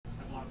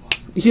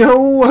Yo,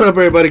 what up,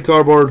 everybody?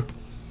 Cardboard.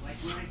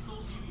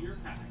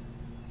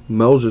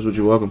 Moses, would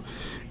you welcome?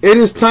 It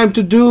is time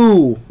to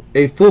do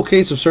a full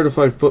case of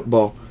certified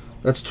football.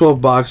 That's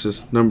 12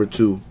 boxes, number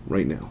 2,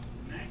 right now.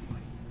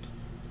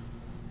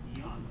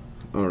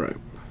 All right.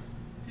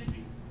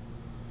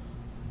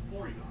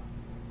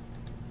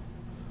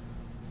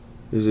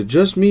 Is it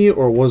just me,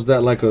 or was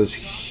that like a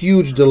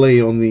huge delay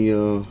on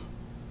the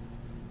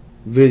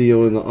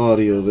video and the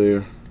audio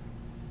there?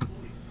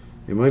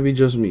 It might be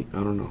just me. I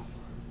don't know.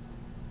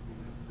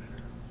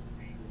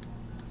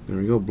 There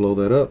we go. Blow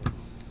that up.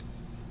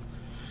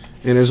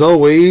 And as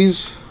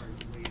always,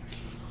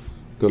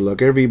 good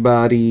luck,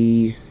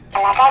 everybody.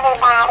 Good luck,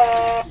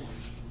 everybody.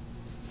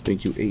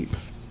 Thank you, Ape.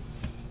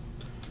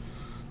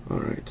 All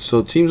right.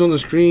 So teams on the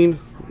screen.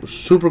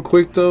 Super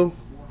quick though.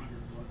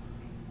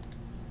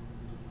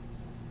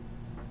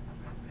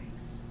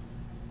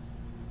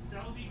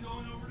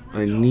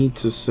 I need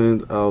to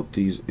send out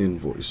these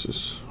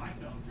invoices.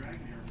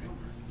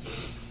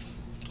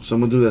 So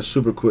I'm going to do that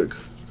super quick.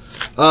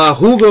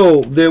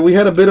 Hugo, we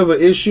had a bit of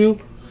an issue.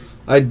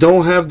 I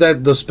don't have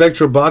the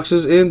Spectra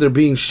boxes in. They're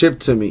being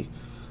shipped to me.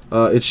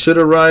 It should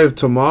arrive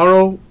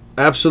tomorrow.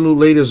 Absolute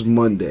latest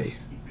Monday.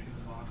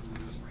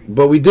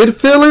 But we did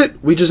fill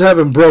it. We just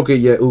haven't broke it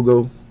yet,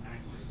 Hugo.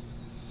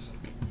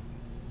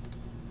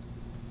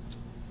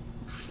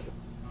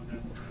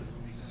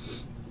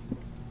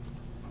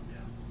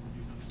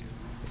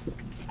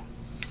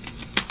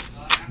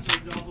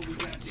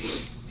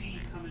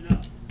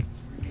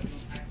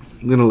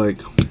 I'm gonna like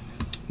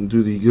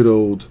do the good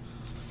old,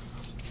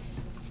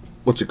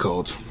 what's it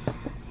called,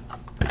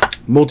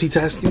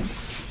 multitasking,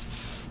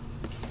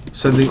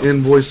 sending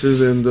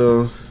invoices and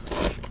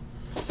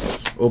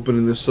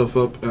opening this stuff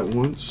up at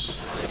once.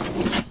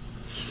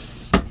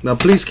 Now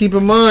please keep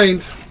in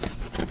mind,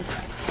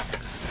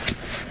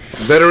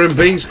 veteran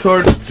base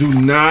cards do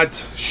not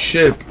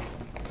ship,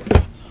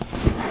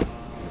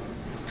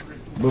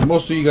 but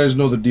most of you guys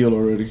know the deal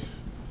already.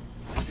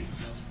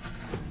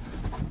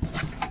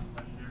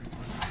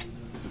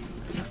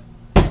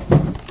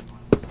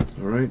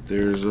 Alright,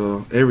 there's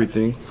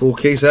everything. Full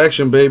case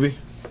action, baby.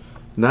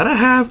 Not a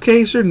half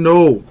caser,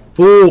 no.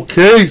 Full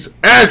case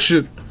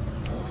action.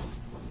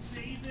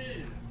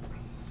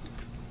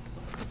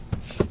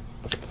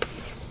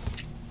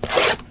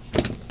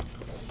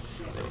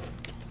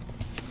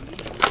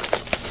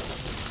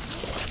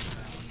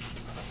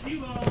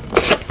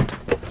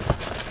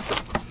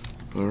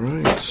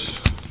 Alright.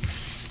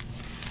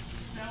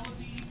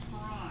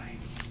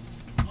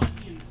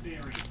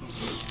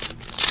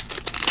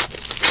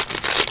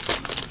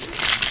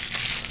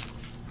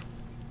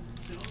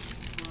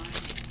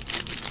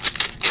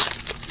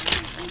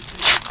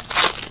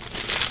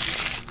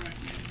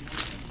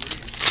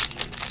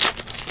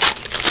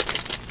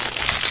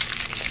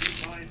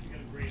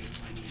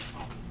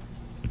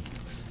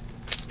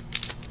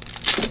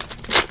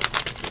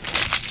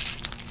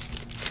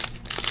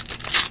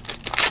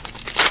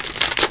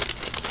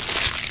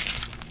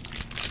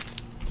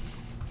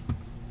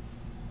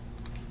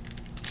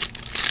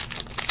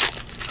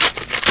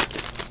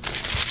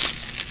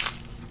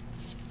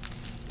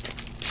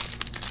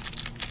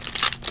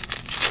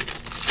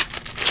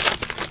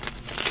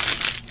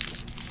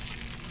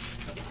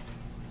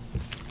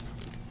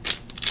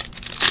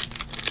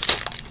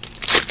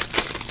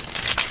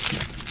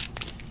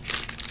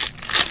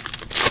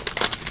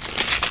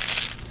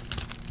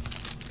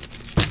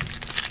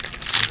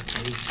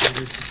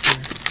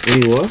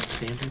 Any what?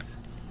 Stampings?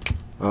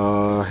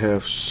 I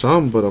have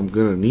some, but I'm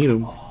gonna need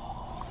them.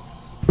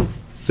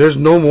 There's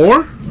no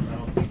more? I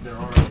don't think there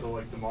are until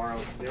like tomorrow.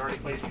 They already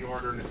placed the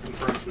order and it's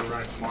confirmed to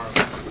arrive tomorrow.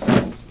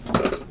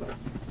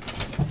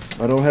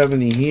 I don't have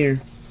any here.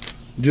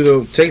 Do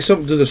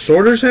the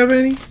sorters have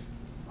any? No,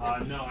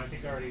 I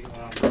think I already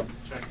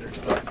checked their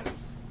stuff.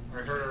 I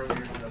heard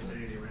earlier that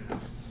they ran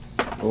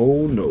out.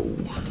 Oh no.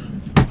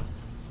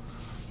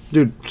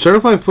 Dude,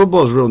 certified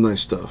football is real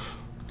nice stuff.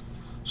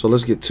 So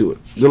let's get to it.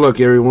 Good luck,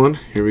 everyone.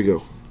 Here we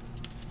go.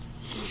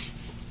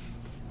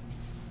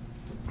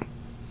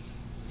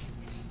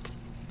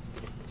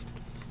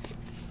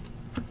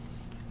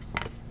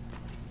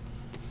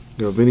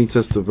 Got Vinny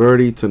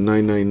Testaverde to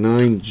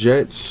 999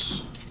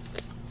 Jets.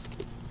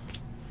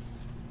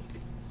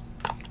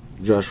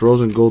 Josh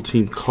Rosen, Gold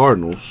Team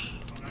Cardinals.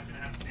 I'm not going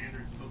to have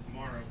standards till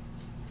tomorrow.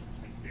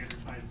 Like standard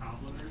size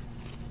top loaders.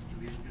 So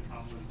these will get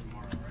top loaded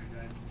tomorrow,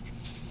 right, guys?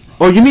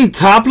 Oh, you mean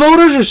top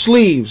loaders or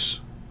sleeves?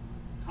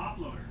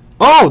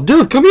 Oh,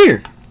 dude, come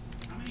here.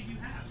 How many do you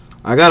have?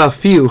 I got a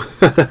few.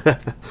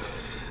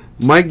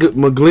 Mike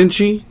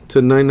McGlinchey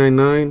to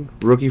 999,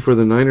 rookie for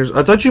the Niners.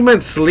 I thought you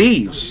meant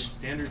sleeves.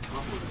 Standard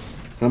top loaders.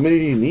 How many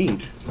do you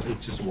need?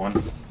 Just one.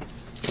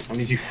 How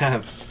many do you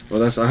have?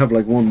 Well, I have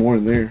like one more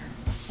in there.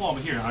 Well,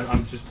 I'm here.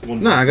 I'm just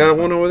one. Nah, I got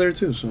one over there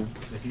too. So.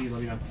 If you need,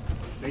 let me know.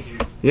 Thank you.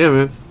 Yeah,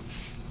 man.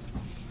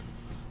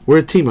 We're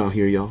a team out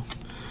here, y'all.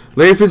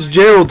 Larry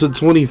Fitzgerald to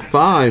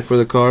 25 for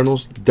the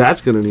Cardinals.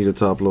 That's gonna need a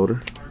top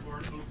loader.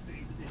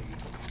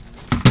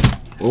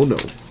 Oh no.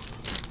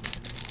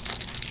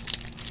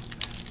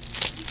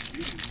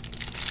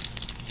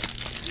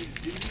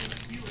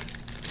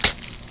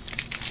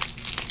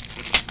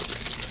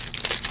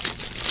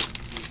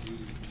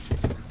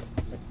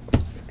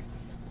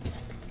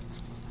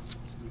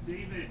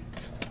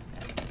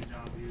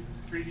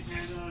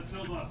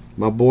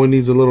 My boy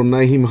needs a little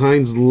Naheem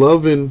Hines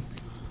loving.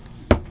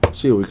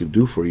 See what we can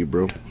do for you,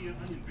 bro.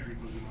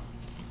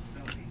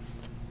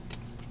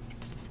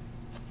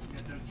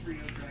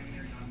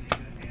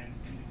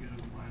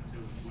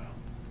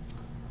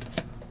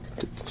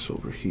 Get this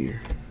over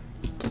here.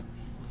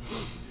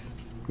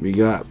 We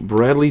got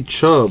Bradley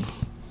Chubb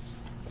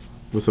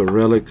with a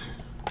relic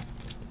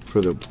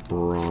for the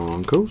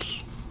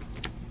Broncos.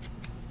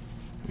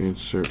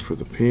 Insert for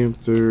the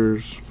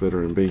Panthers.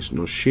 Veteran base,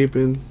 no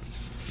shipping.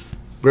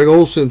 Greg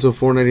Olsen to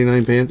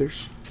 499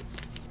 Panthers.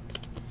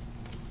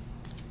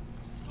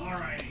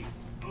 Alrighty.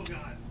 Oh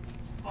god.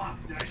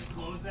 Fuck, did I just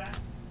close that?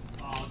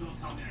 Oh,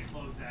 don't tell me I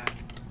closed that.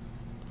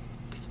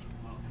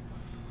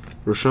 Okay.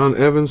 Rashawn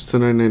Evans to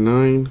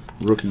 999.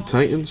 Rookie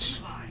Titans.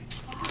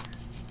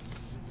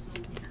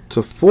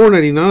 To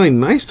 499.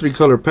 Nice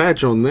 3-color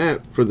patch on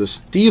that for the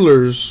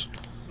Steelers.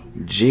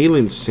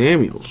 Jalen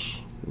Samuels.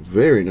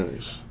 Very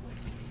nice.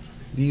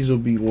 These will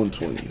be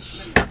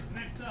 120s.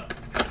 Next up,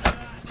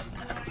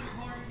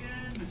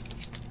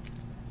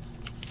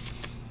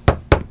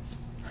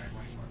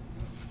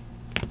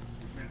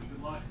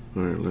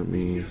 Alright, let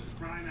me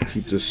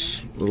keep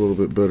this a little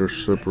bit better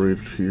separated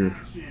here.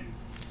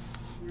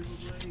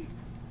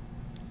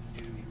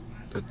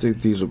 I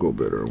think these will go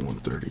better on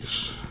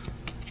 130s.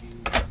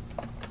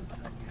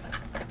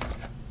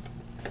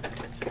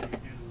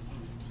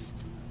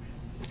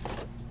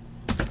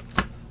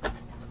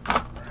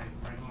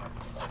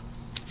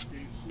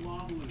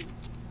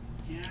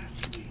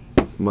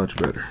 Much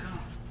better.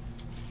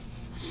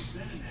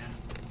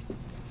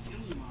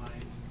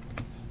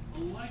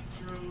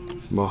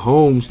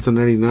 Mahomes to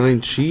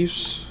 99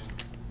 Chiefs.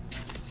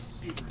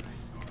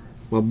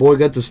 My boy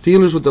got the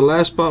Steelers with the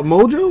last spot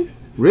mojo?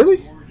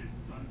 Really?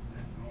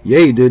 Yeah,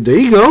 he did. There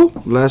you go.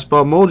 Last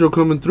spot mojo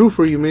coming through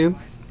for you, man.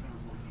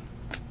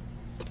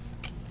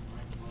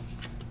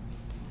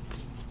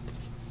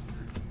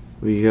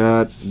 We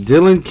got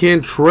Dylan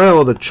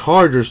Cantrell, the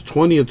Chargers,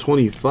 20 of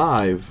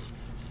 25.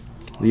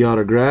 The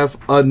autograph.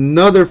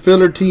 Another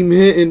filler team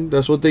hitting.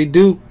 That's what they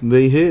do.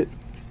 They hit.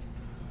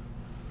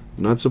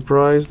 Not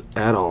surprised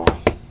at all.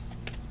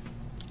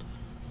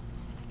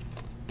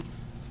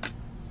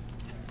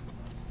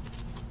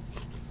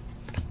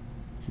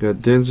 Got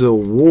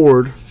Denzel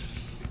Ward,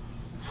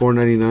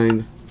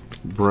 499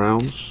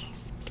 Browns.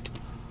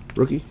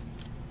 Rookie.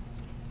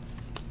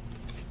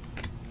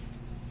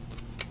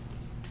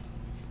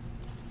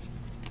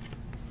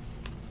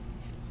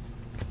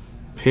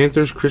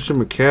 Panthers,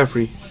 Christian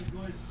McCaffrey.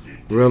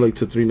 Relic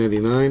to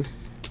 399.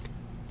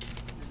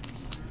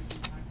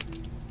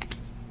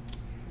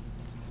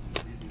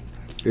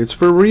 It's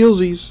for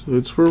realsies.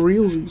 It's for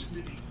realsies.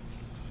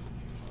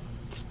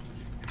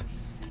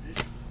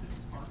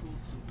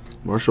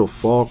 Marshall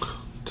Faulk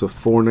to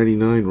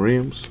 499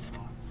 Rams.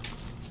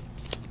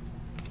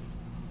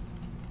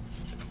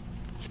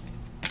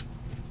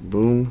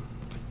 Boom.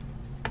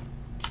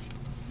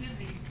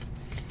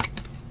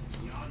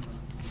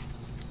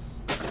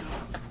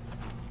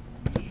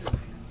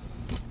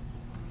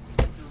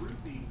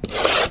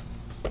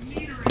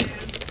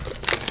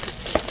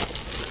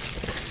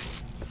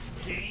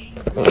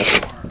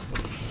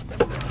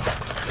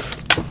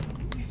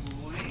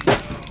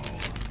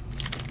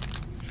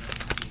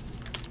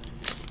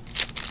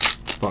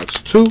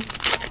 Box 2.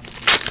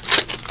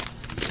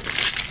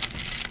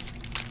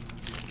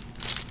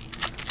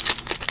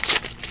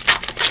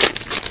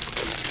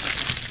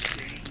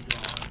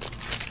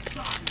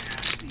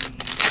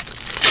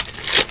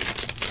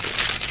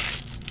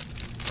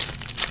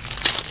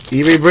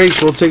 eBay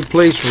breaks will take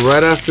place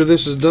right after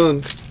this is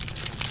done.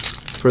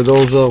 For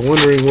those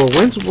wondering, well,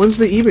 when's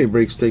the eBay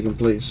breaks taking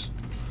place?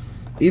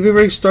 eBay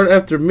breaks start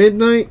after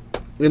midnight,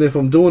 and if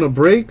I'm doing a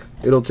break,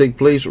 it'll take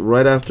place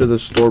right after the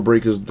store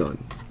break is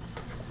done.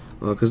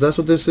 Because that's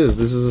what this is.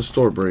 This is a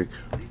store break.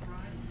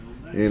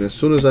 And as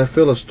soon as I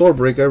feel a store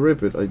break, I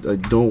rip it. I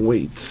don't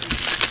wait.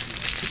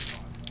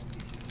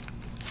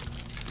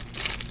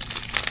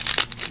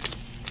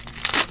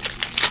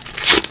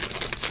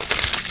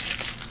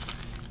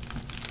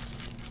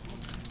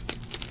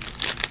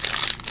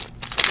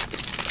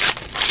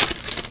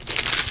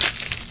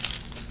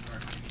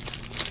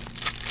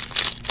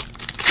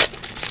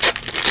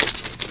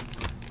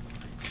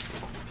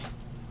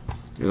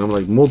 And I'm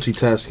like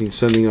multitasking,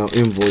 sending out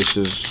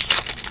invoices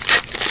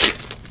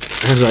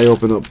as I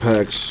open up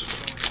packs.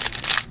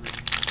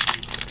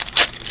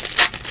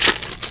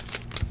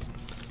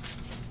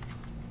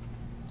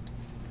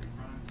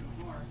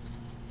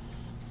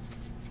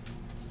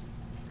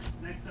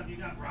 Next up, you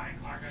got Brian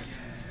Clark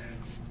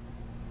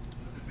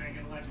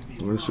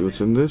again. Let's see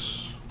what's in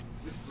this.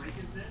 Which break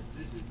is this?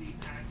 This is the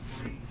pack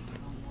break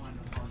 #1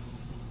 of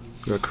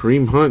Cardinals. Got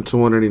Kareem Hunt to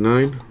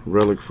 199,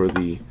 relic for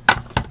the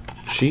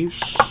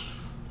Chiefs.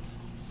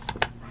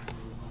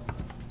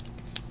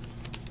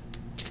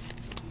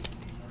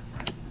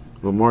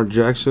 Lamar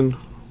Jackson,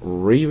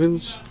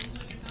 Ravens,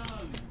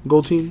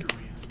 gold team.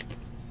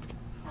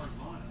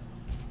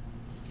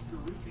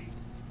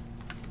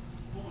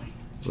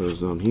 What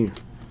is down here?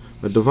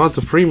 A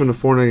Devonta Freeman of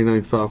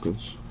 499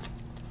 Falcons.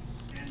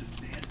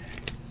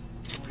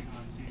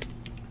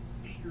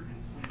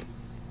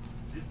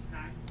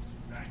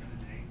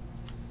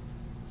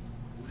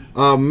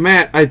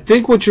 Matt, I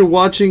think what you're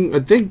watching, I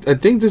think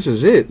this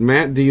is it.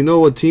 Matt, do you know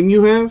what team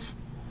you have?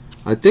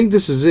 I think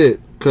this is it,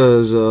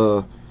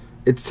 because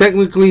it's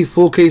technically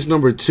full case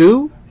number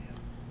 2.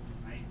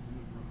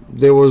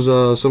 There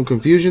was some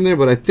confusion there,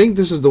 but I think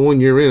this is the one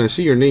you're in. I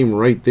see your name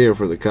right there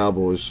for the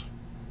Cowboys.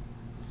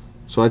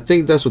 So I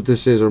think that's what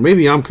this is, or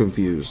maybe I'm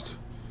confused.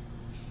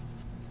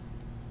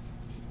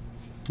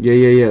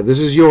 Yeah. This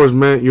is yours,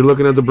 Matt. You're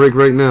looking at the break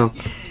right now.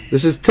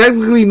 This is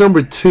technically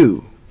number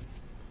 2.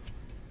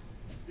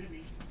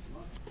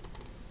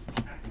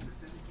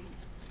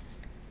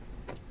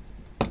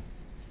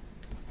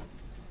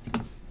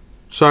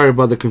 Sorry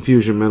about the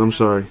confusion, man. I'm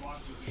sorry.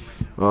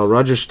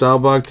 Roger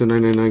Staubach to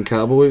 999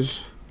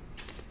 Cowboys.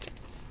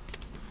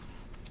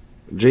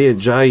 Jay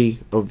Ajayi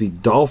of the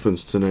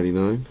Dolphins to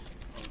 99.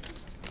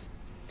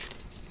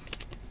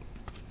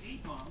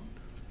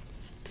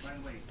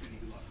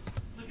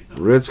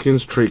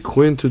 Redskins Trey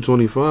Quinn to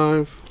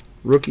 25.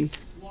 Rookie.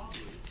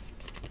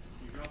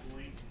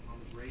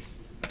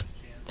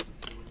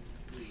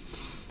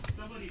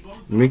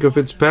 Minka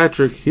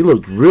Fitzpatrick. He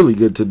looked really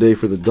good today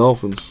for the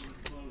Dolphins.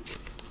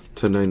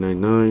 To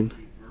 999.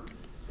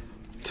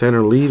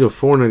 Tanner Lee to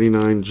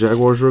 499.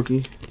 Jaguars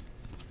rookie.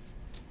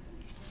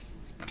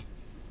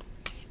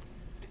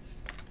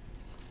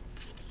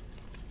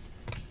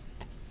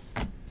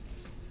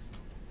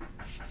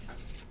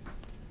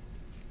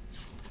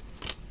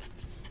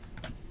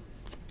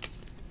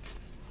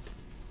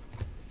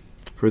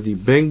 For the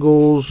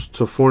Bengals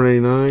to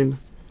 499,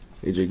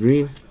 AJ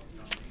Green.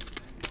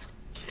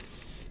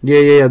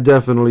 Yeah,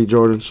 definitely,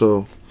 Jordan.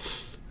 So,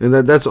 and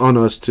that's on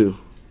us too.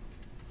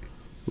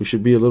 We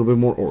should be a little bit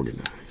more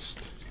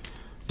organized.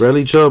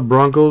 Bradley Chubb,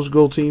 Broncos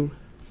gold team.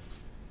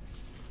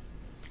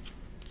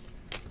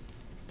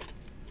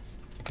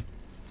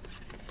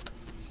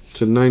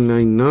 To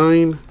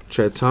 999,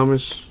 Chad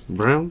Thomas,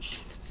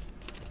 Browns.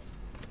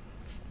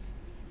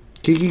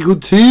 Kiki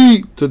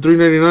Kuti to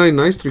 399.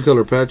 Nice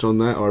 3-color patch on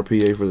that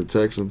RPA for the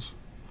Texans.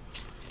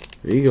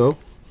 There you go.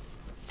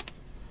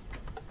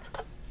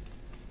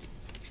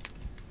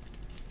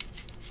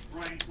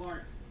 Brian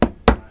Clark.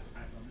 Last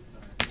pack on this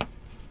side.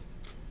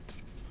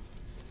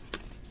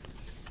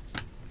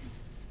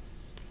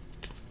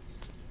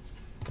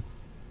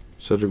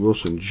 Cedric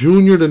Wilson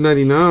Jr. to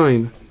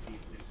 99.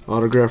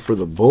 Autograph for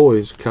the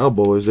boys,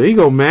 Cowboys. There you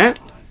go, Matt.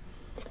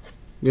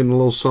 Getting a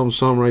little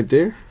something right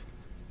there.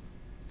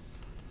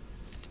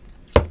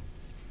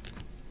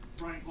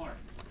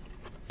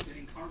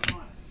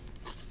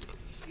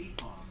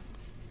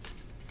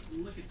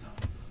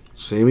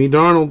 Sammy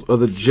Darnold of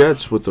the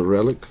Jets with the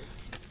relic.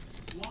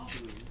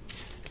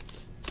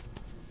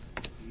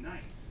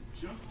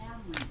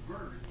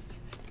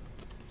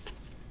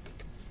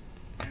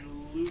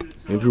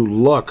 Andrew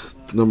Luck,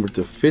 number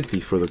to 50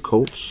 for the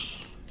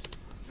Colts.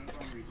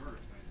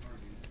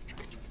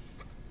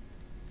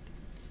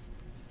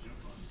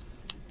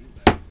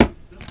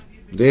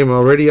 Damn,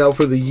 already out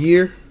for the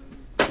year?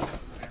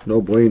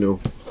 No bueno.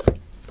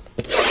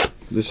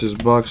 This is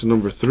box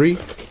number 3.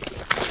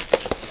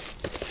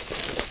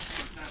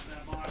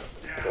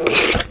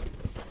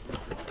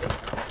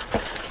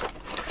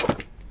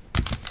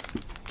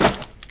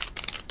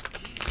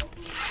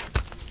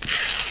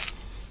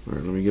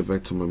 Alright, let me get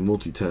back to my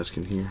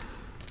multitasking here.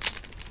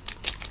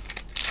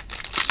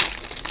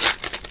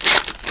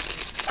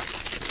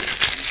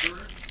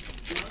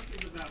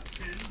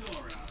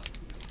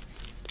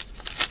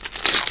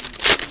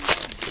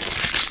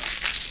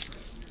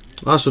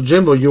 So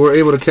Jimbo, you were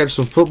able to catch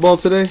some football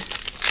today?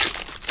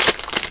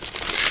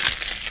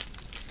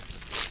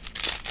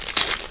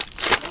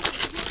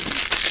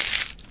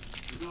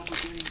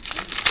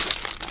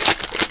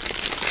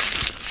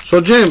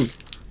 So Jim,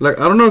 like,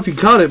 I don't know if you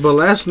caught it, but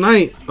last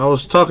night I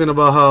was talking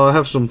about how I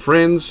have some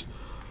friends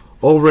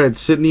over at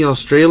Sydney,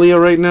 Australia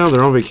right now.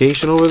 They're on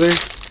vacation over there.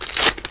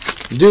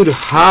 Dude,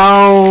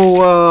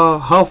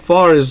 how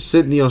far is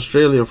Sydney,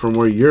 Australia from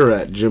where you're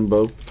at,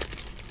 Jimbo?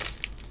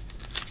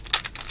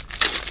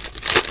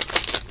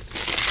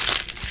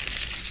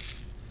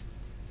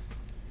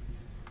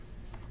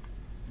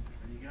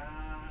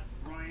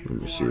 Let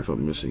me see if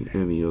I'm missing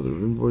any other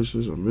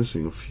invoices. I'm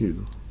missing a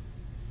few.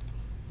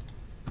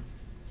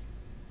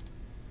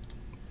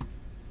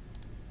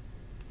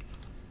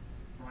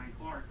 Brian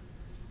Clark.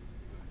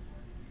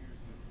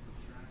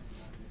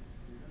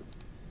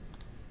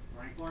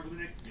 Brian Clark with the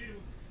next 2.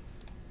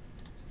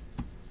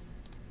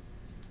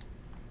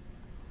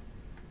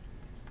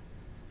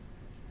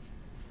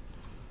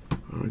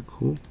 Alright,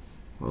 cool.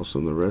 I'll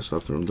send the rest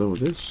after I'm done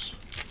with this.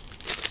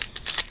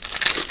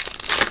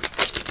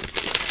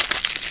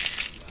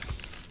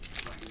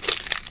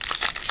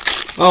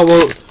 Oh,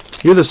 well,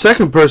 you're the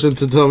second person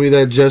to tell me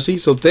that, Jesse,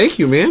 so thank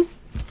you, man.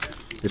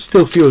 It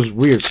still feels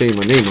weird saying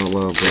my name out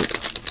loud, but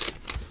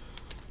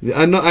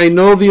I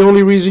know the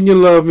only reason you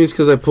love me is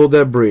because I pulled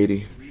that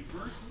Brady.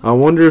 I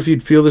wonder if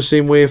you'd feel the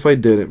same way if I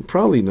didn't.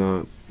 Probably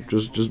not.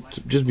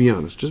 Just be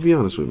honest. Just be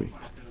honest with me.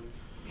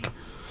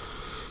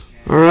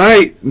 All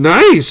right,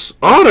 nice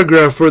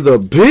autograph for the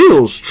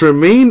Bills.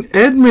 Tremaine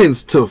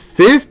Edmonds to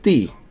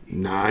 50.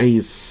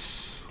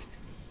 Nice.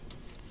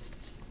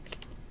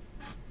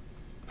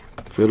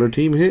 Filler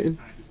team hitting.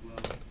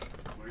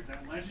 Where's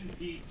that legend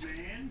piece,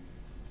 man?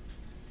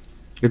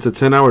 It's a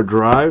 10-hour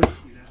drive.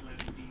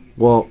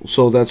 Well,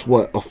 so that's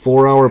what, a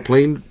 4-hour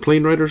plane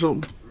ride or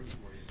something?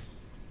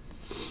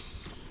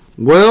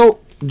 Well,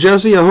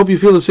 Jesse, I hope you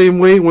feel the same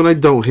way when I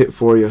don't hit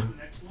for you.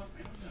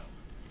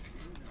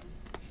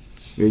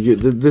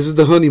 This is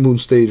the honeymoon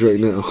stage right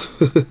now.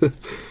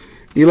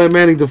 Eli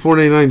Manning to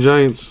 499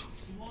 Giants.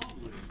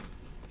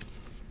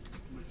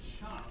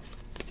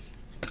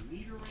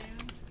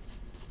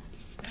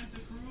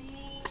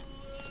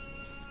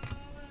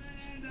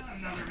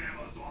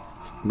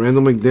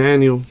 Randall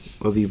McDaniel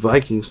of the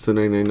Vikings to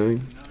 999.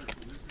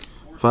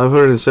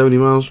 570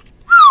 miles.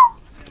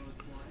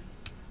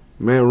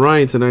 Matt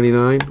Ryan to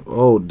 99.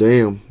 Oh,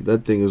 damn.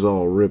 That thing is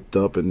all ripped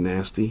up and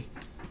nasty.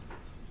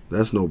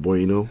 That's no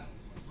bueno.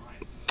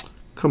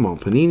 Come on,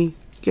 Panini.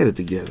 Get it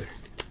together.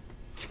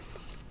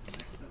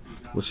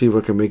 Let's see if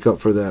I can make up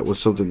for that with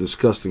something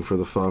disgusting for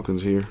the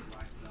Falcons here.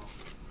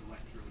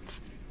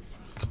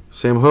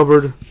 Sam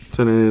Hubbard,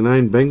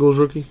 1099, Bengals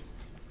rookie.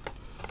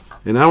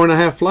 An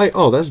hour-and-a-half flight.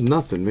 Oh, that's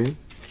nothing, man.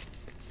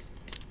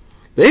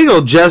 There you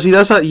go, Jesse.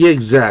 That's how. Yeah,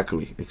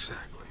 exactly.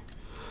 Exactly.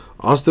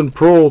 Austin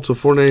Prohl to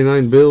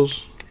 499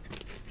 Bills.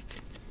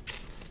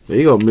 There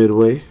you go,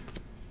 Midway.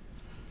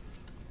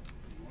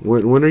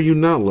 When are you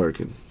not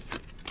lurking?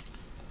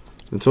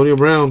 Antonio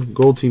Brown,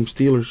 Gold Team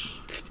Steelers.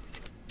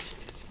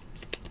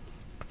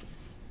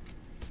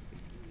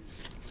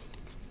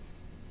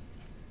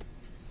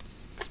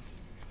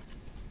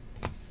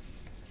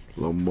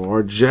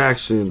 Lamar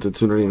Jackson to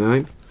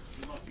 299.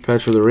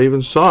 Patch for the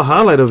Ravens. Saw a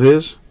highlight of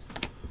his.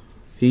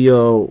 He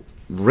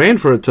ran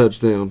for a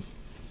touchdown.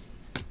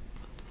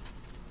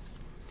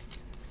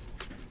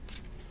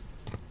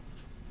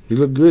 He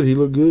looked good. He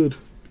looked good.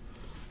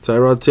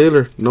 Tyrod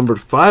Taylor,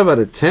 numbered 5 out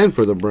of 10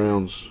 for the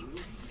Browns.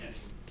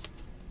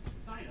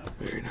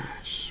 Very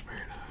nice.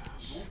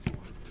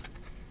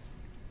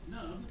 Very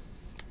nice.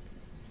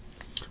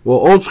 Well,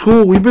 old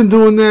school, we've been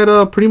doing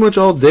that pretty much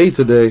all day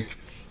today.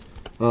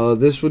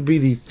 This would be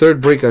the third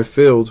break I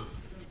filled.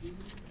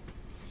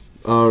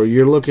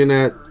 You're looking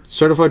at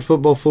Certified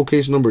Football Full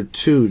Case number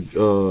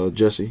 2,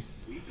 Jesse.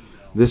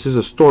 This is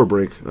a store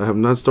break. I have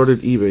not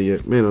started eBay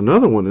yet. Man,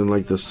 another one in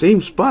like the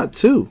same spot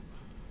too.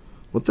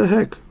 What the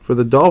heck? For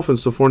the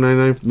Dolphins to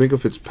 499, Minka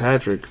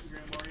Fitzpatrick.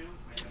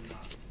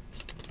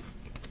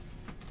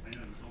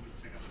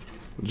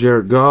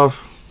 Jared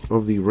Goff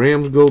of the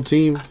Rams Gold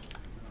Team.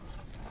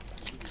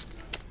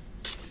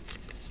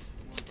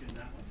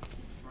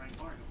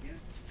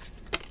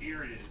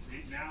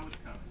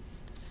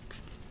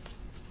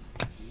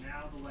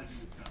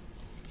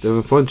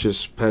 Devin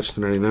Funchess, patch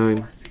to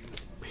 99.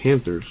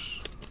 Panthers.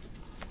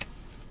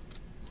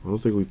 I don't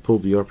think we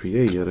pulled the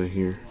RPA yet in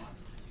here.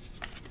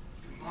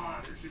 Come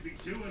on, there should be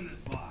 2 in this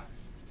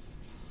box.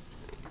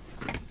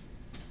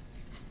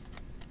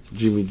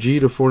 Jimmy G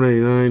to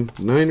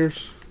 499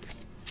 Niners.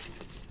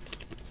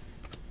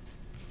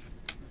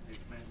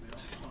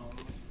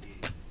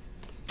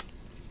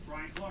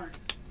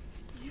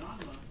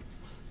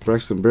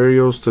 Braxton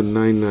Berrios to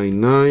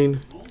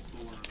 999.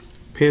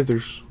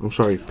 Panthers. I'm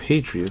sorry,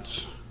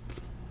 Patriots.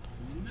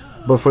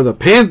 But for the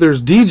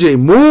Panthers, DJ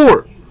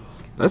Moore.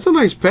 That's a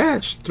nice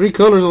patch. 3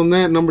 colors on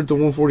that, numbered to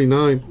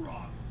 149. There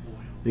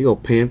you go,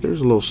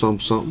 Panthers. A little something,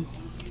 something.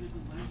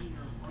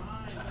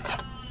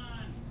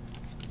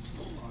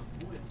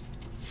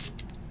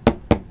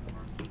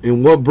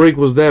 And what break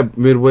was that,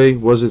 Midway?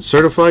 Was it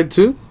certified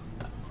too?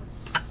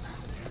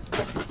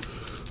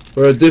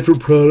 Or a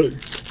different product?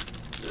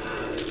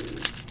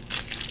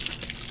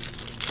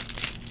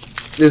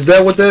 Is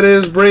that what that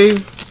is,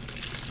 Brave?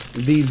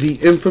 The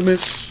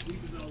infamous?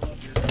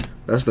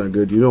 That's not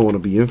good. You don't want to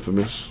be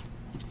infamous.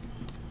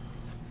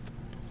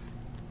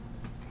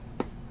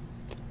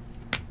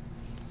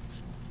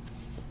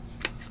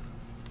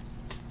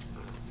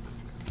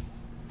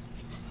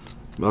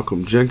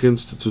 Malcolm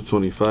Jenkins to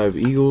 225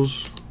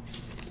 Eagles.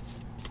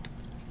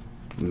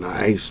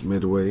 Nice,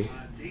 Midway.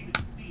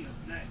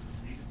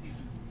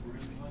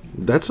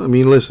 That's, I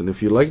mean, listen,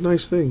 if you like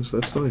nice things,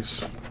 that's nice.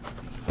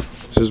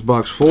 This is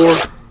box 4.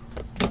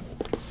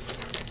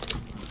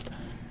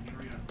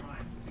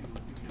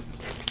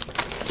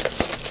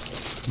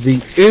 The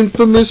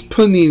infamous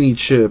Panini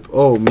chip.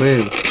 Oh,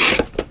 man.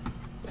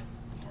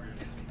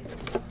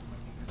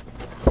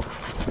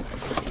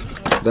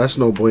 That's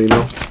no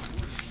bueno.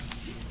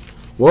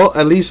 Well,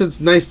 at least it's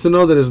nice to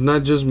know that it's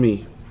not just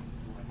me.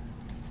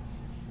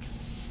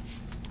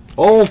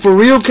 Oh, for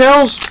real,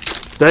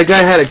 Kels? That guy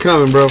had it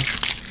coming, bro.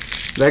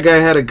 That guy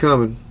had it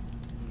coming.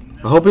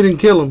 I hope he didn't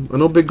kill him. I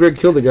know Big Greg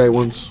killed the guy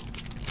once.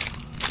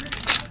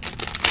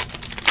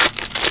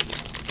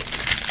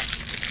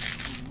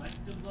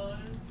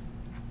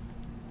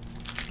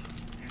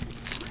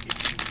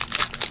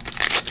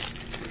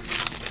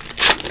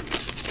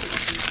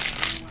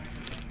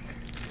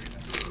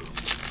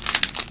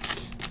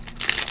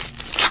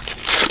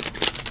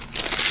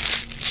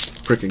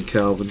 Frickin'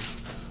 Calvin.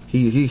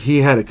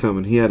 He had it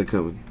coming. He had it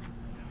coming.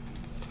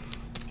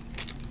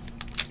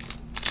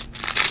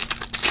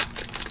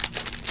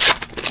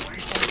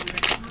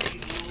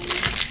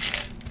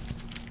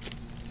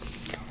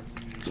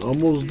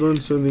 Almost done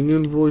sending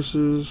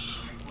invoices.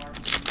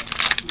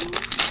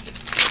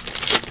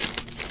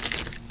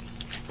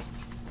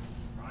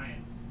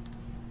 Ryan,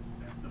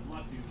 best of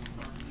luck, dude. We'll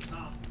start from the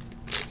top.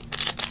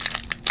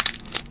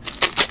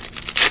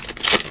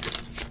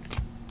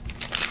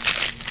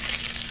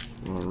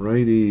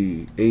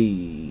 Alrighty.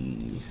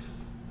 Hey.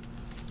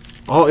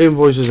 All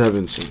invoices have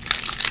been sent.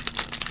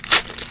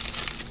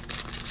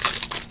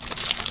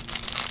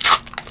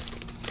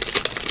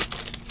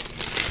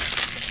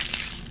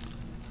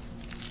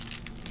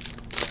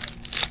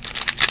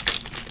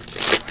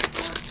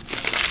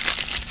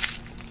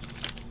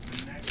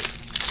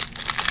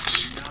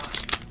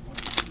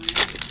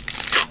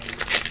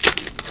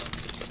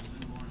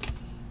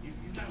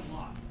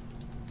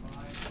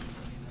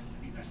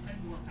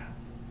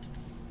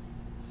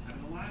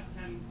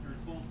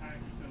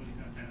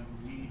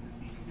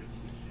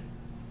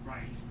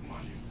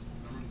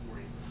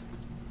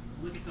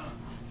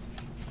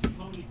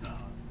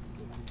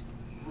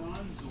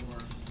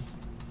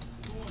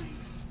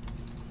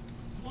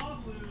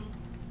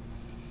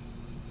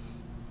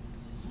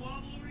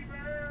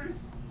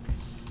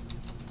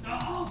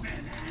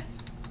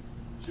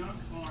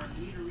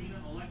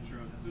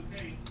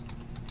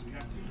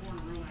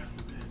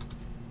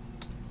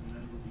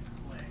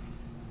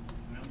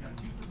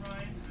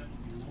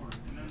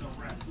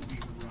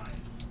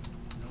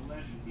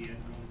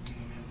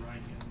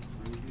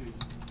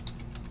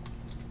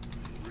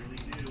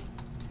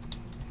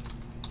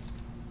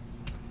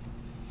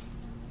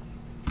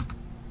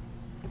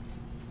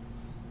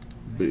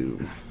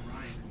 Boom.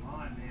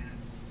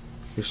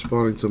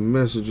 Responding to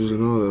messages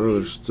and all that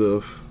other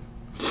stuff.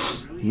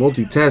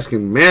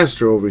 Multitasking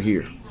master over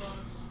here.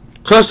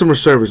 Customer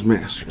service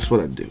master. That's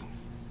what I do.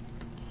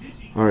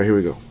 Alright, here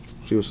we go.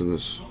 See what's in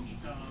this.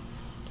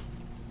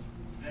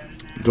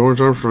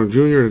 Dorrance Armstrong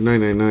Jr. to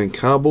 999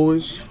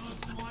 Cowboys.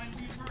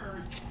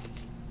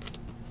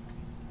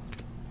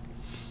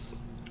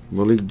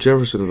 Malik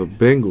Jefferson of the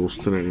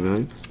Bengals to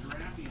 99.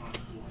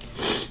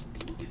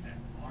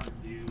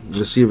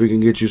 Let's see if we can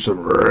get you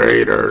some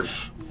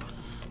Raiders.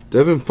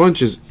 Devin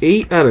Funch is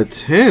 8 out of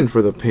 10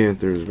 for the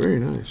Panthers. Very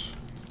nice.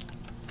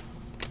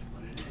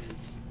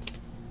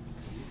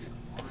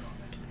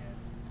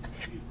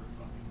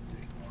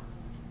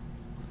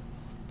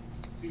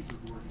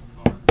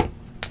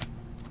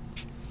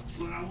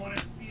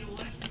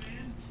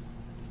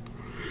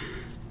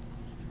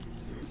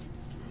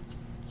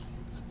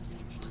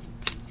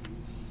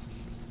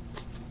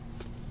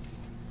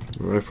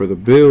 All right, for the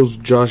Bills,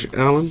 Josh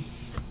Allen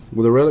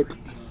with a relic.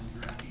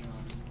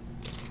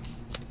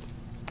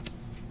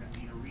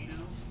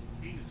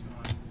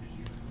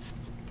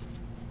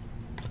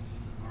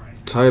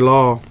 Ty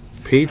Law,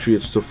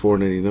 Patriots to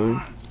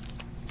 499.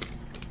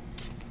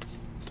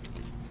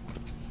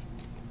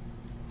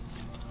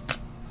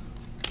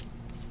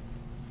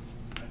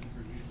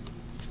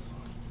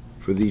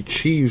 For the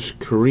Chiefs,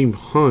 Kareem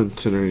Hunt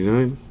to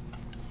 99.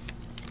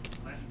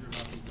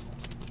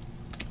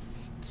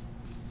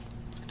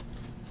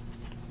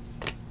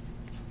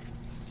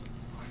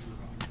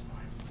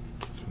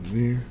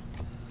 Here.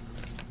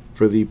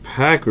 For the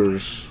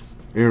Packers,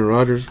 Aaron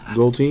Rodgers,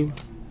 gold team.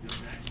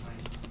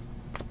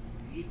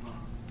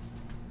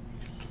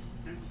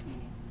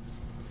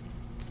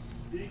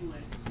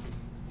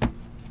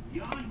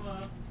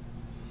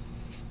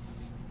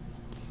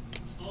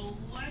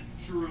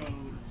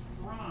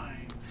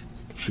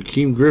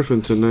 Shaquem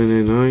Griffin to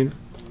 999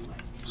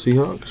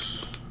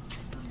 Seahawks.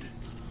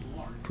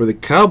 For the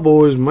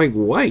Cowboys, Mike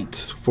White,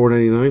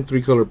 499,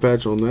 3-color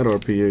patch on that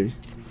RPA.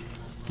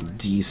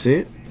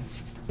 Decent.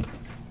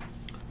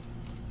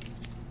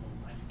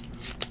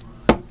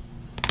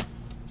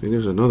 I think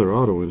there's another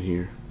auto in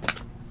here.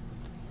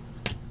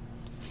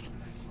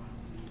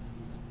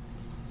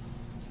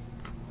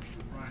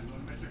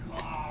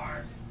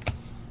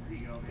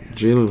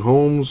 Jalen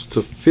Holmes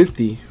to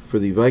 50 for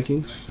the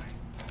Vikings.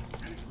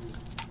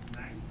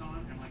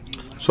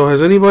 So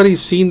has anybody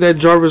seen that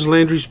Jarvis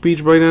Landry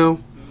speech by now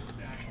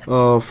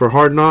for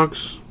Hard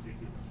Knocks?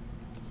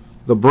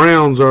 The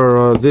Browns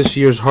are this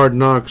year's Hard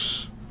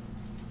Knocks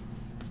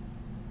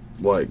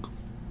like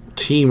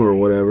team or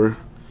whatever.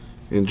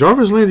 And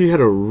Jarvis Landry had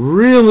a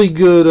really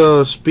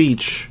good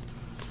speech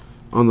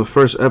on the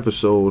first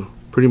episode,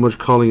 pretty much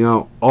calling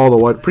out all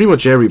the pretty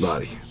much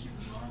everybody.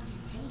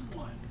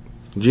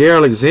 J.R.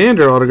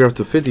 Alexander autographed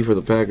to 50 for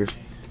the Packers.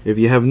 If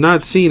you have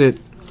not seen it,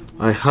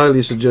 I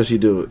highly suggest you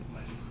do it.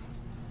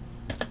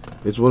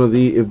 It's one of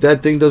the, if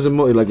that thing doesn't,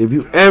 like if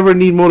you ever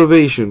need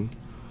motivation,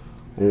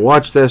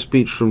 watch that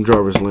speech from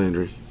Jarvis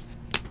Landry.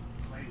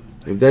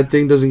 If that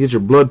thing doesn't get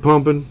your blood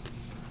pumping,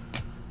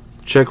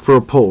 check for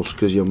a pulse,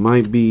 because you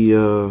might be,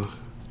 yeah.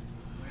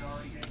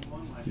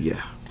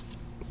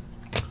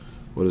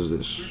 What is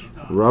this?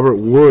 Robert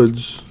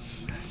Woods,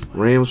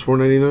 Rams,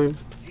 $4.99.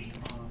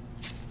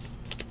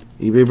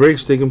 eBay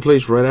breaks taking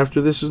place right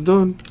after this is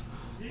done.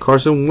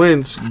 Carson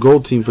Wentz,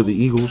 gold team for the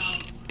Eagles.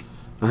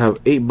 I have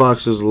 8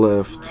 boxes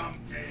left,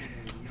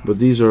 but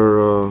these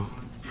are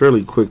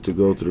fairly quick to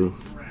go through.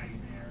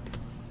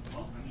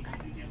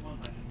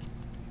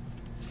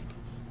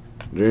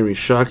 Jeremy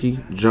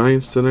Shockey,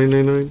 Giants to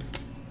 999.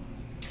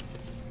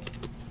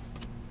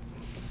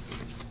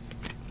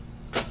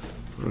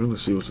 All right,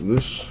 let's see what's in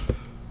this.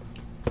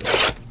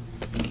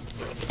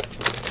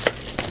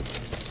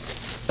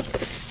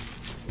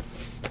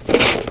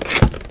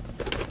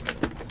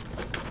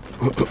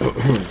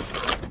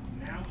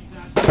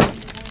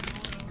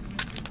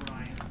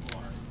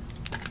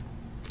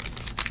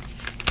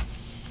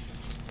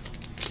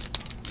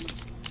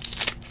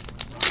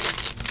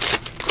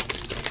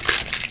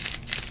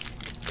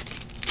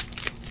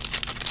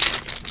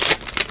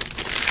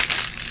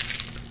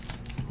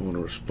 I want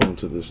to respond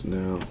to this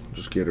now.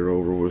 Just get it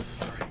over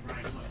with.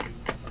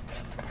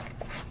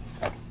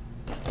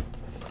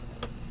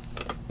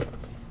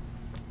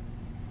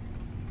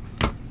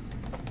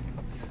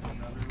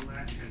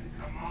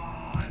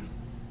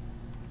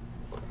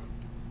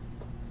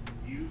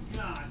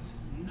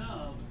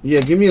 Yeah,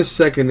 give me a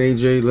second,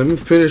 AJ. Let me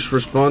finish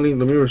responding.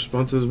 Let me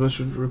respond to this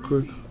message real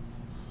quick.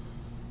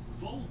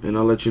 And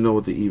I'll let you know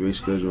what the eBay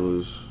schedule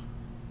is.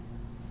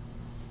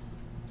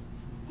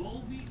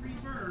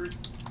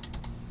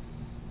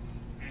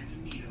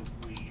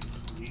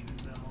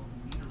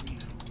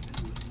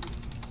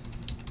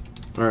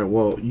 Alright,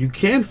 well, you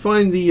can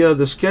find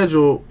the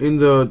schedule in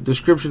the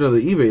description of the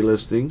eBay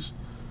listings,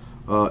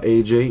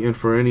 AJ, and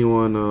for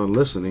anyone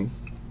listening.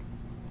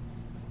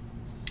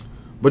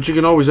 But you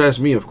can always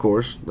ask me, of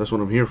course. That's what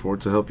I'm here for,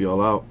 to help you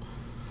all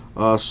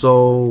out.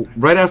 So,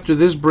 right after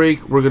this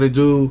break, we're going to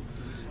do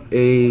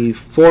a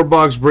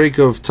 4-box break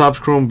of Topps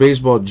Chrome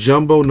Baseball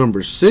Jumbo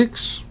number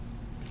 6.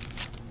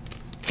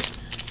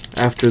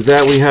 After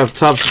that, we have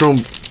Topps Chrome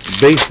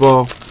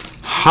Baseball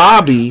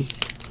Hobby,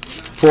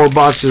 4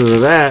 boxes of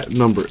that,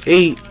 number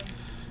 8.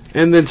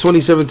 And then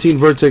 2017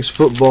 Vertex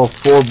Football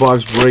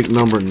 4-box break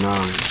number 9.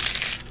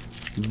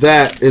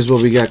 That is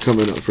what we got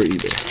coming up for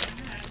eBay.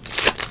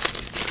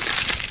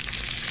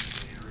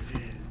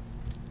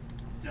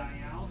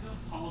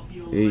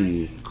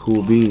 Hey,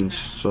 cool beans.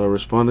 So I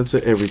responded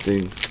to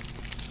everything.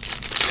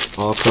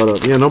 All caught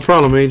up. Yeah, no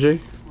problem,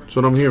 AJ. That's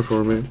what I'm here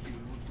for, man.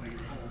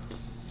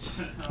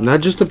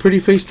 Not just a pretty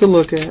face to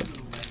look at.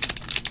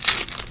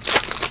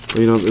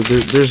 You know,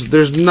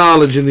 there's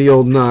knowledge in the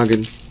old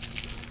noggin,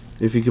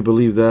 if you could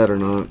believe that or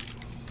not.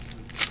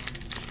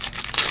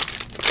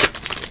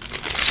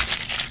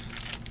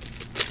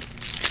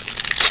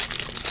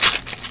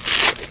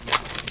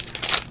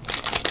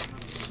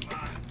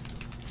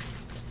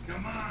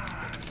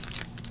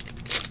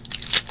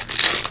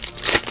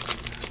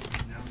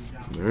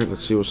 Alright,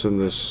 let's see what's in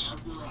this.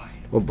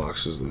 What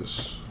box is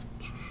this?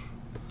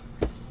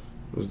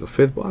 This is the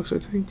 5th box, I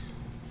think.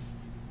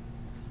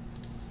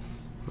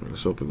 Alright,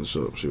 let's open this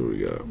up, see what we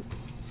got.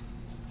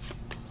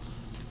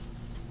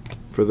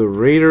 For the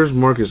Raiders,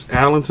 Marcus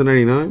Allen to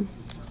 99.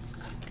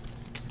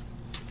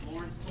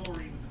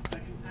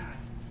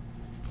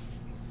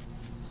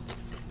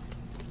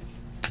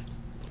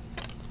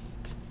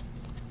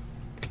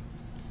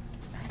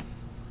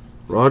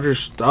 Roger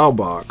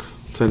Staubach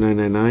to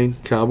 999,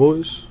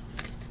 Cowboys.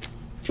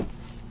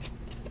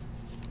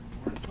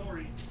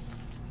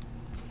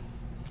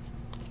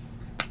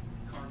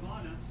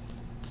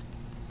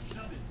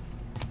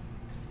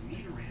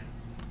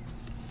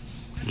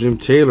 Jim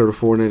Taylor to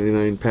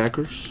 499,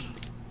 Packers.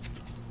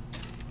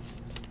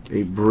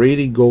 A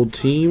Brady Gold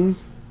Team.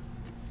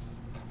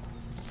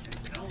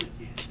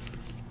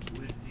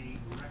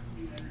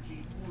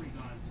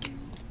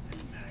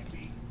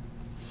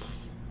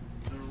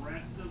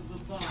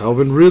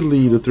 Calvin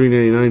Ridley to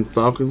 399,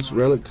 Falcons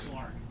Relic.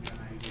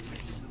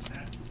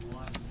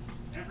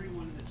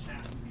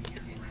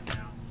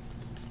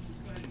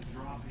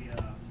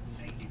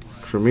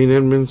 Tremaine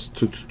Edmonds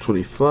to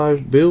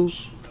 225,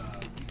 Bills.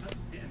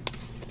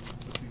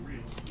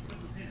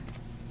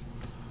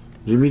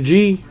 Jimmy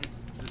G,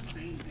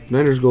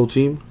 Niners Gold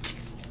Team.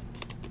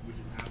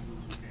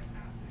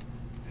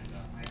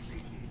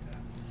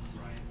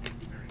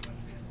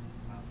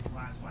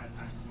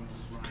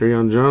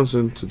 Kerryon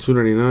Johnson to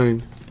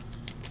 299,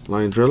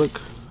 Lions Relic.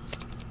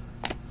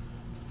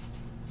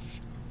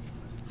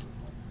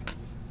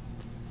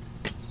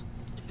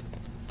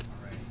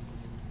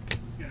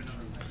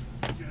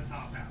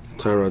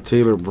 Tyrod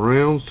Taylor,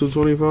 Browns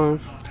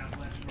 225.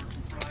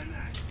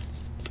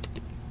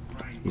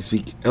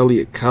 Zeke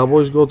Elliott,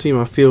 Cowboys Gold Team.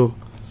 I feel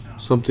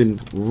something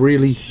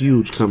really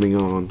huge coming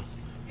on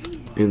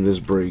in this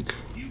break.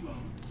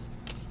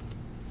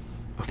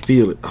 I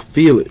feel it. I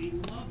feel it.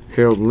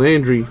 Harold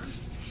Landry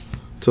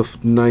to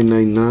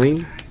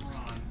 999,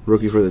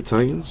 rookie for the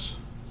Titans.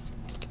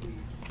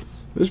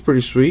 This is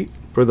pretty sweet.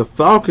 For the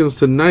Falcons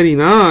to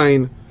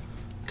 99,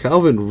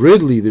 Calvin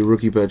Ridley, the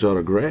rookie patch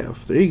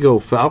autograph. There you go,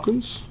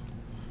 Falcons.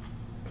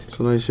 It's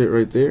a nice hit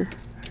right there.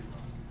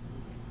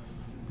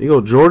 There you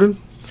go, Jordan.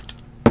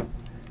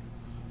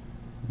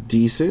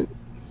 Decent.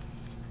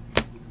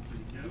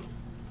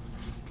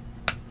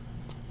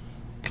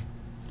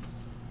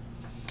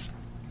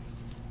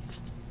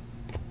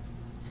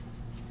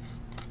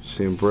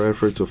 Sam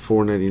Bradford to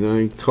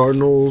 499.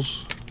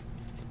 Cardinals.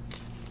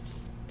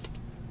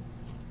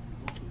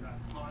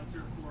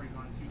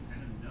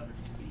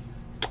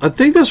 I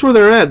think that's where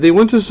they're at. They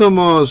went to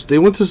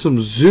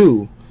some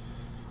zoo.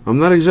 I'm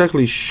not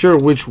exactly sure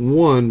which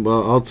one,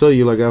 but I'll tell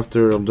you like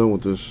after I'm done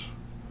with this.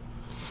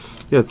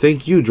 Yeah,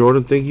 thank you,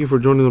 Jordan. Thank you for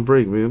joining the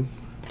break, man.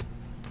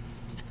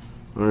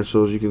 All right,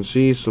 so as you can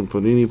see, some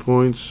Panini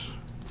points,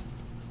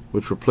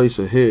 which replace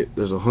a hit.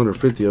 There's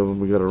 150 of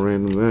them. We got to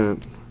random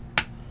that.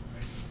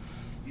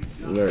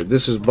 All right,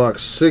 this is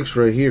box 6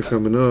 right here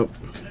coming up.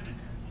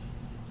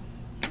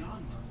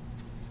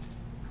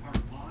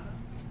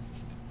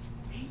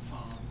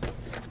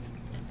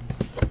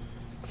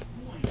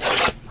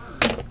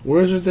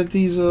 Where is it that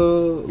these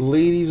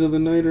ladies of the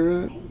night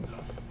are at?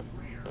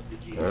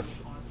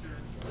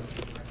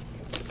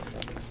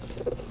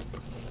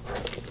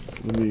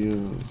 Let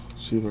me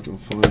see if I can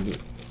find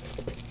it.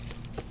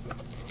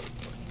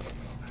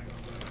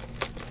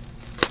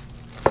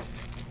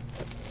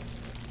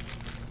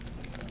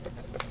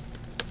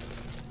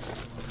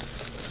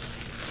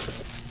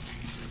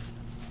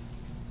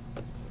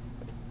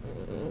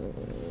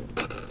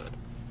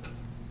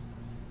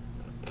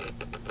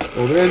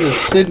 Well, they're in the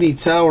Sydney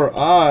Tower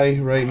Eye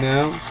right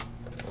now.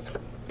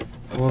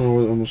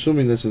 Well, I'm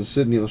assuming that's in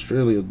Sydney,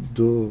 Australia.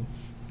 Duh.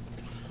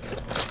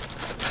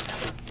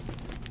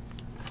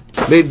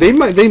 They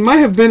might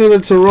have been in the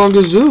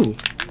Taronga Zoo,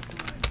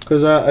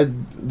 cause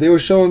they were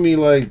showing me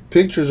like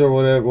pictures or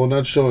whatever. Well,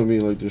 not showing me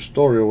like their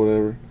story or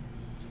whatever.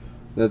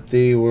 That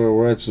they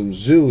were at some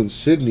zoo in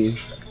Sydney. You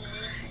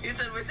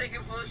said we're taking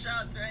full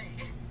shots, right?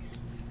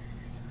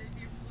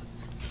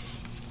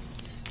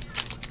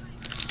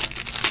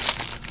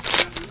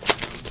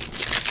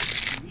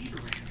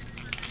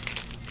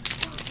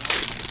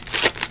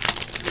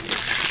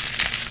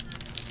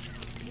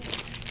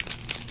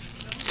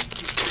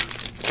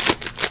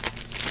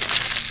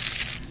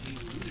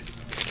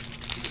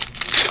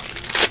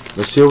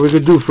 Let's see what we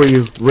could do for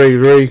you,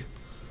 Ray.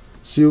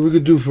 See what we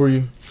could do for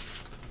you.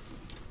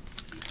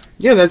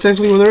 Yeah, that's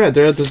actually where they're at.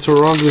 They're at the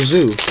Taronga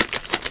Zoo.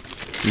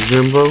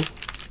 Jimbo.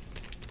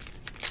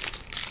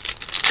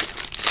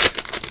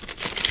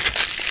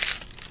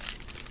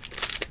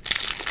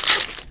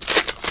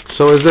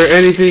 So is there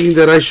anything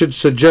that I should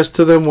suggest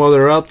to them while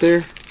they're out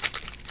there?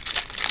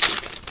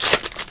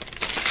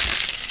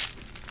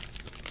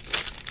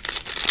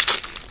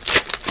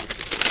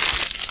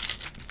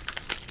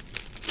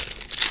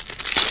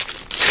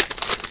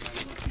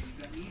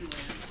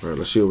 All right,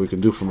 let's see what we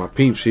can do for my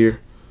peeps here.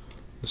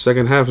 The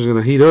second half is going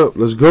to heat up.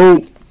 Let's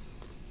go.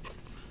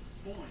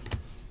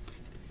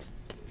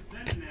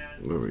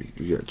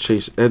 We got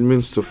Chase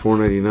Edmonds to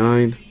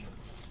 499.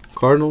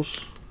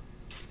 Cardinals.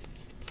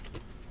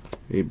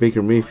 A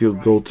Baker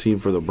Mayfield gold team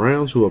for the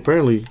Browns, who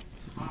apparently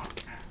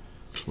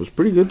was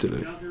pretty good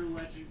today.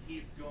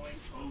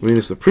 I mean,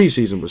 it's the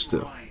preseason, but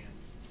still.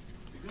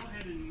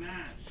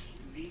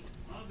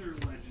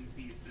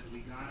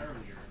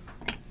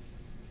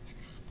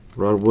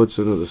 Rod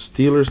Woodson of the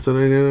Steelers to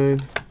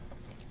 99.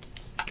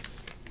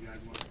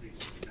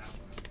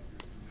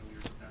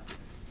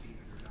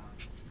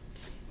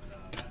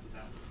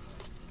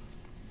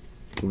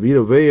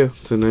 Vita Vea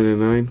to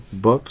 99.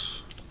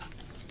 Bucks.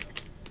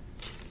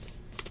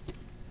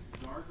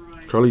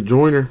 Charlie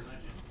Joyner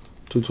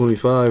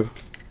 225.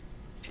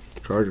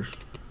 Chargers.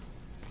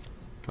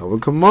 Alvin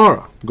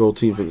Kamara gold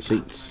team for the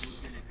Saints.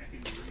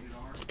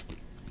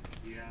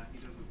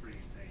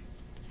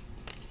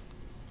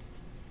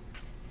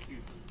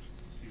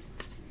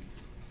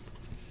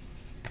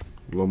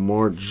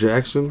 Lamar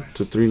Jackson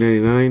to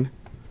 399.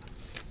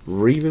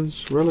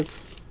 Ravens relic.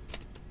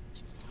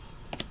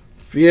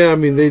 Yeah, I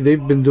mean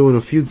they've been doing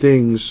a few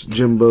things,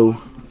 Jimbo.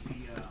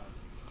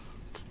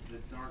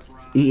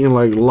 Eating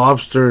like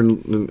lobster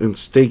and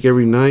steak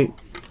every night.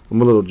 I'm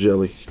a little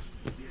jelly.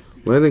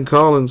 Landon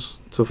Collins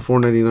to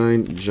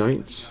 499.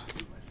 Giants.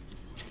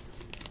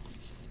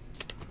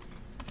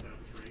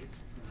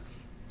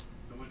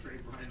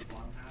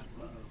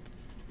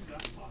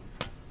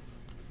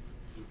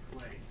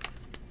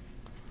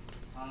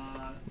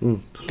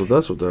 So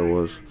that's what that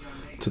was.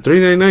 To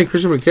 399,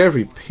 Christian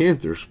McCaffrey,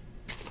 Panthers.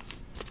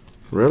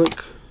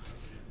 Relic.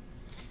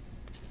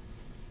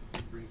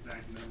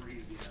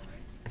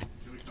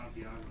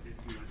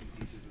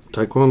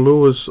 Tyquan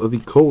Lewis of the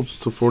Colts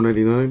to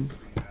 499.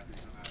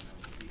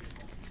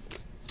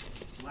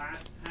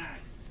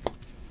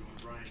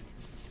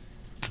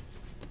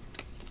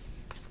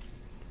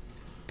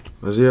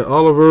 Isaiah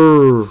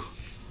Oliver,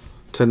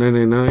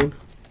 1099.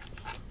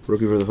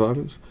 Rookie for the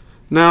Falcons.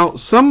 Now,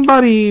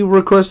 somebody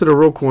requested a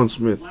Roquan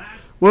Smith.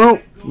 Well,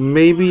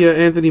 maybe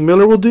Anthony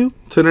Miller will do.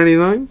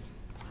 1099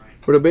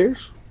 for the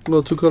Bears. A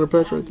little two-color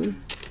patch right there.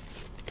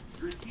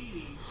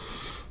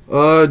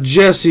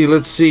 Jesse,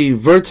 let's see.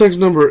 Vertex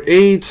number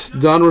 8,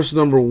 Donruss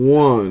number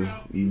 1.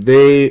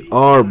 They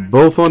are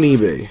both on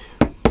eBay.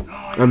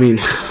 I mean,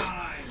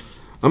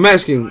 I'm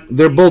asking.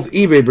 They're both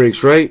eBay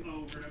breaks, right?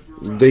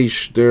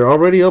 They're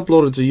already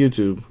uploaded to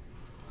YouTube.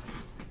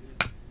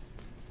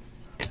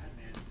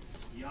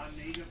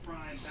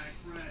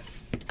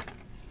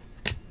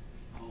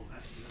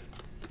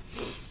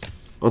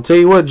 I'll tell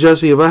you what,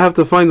 Jesse. If I have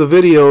to find the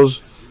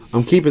videos,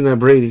 I'm keeping that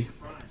Brady.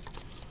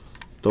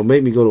 Don't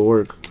make me go to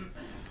work.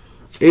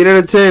 8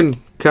 out of 10.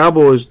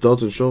 Cowboys.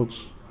 Dalton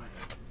Schultz.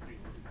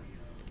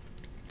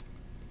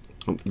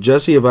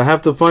 Jesse, if I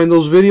have to find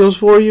those videos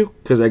for you,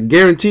 because I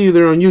guarantee you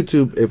they're on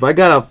YouTube, if I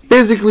gotta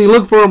physically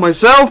look for them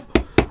myself,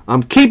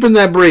 I'm keeping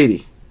that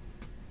Brady.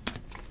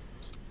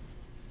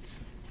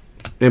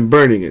 And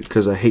burning it,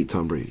 because I hate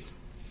Tom Brady.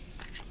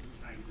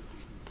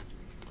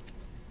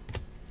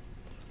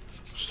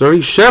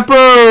 Sterling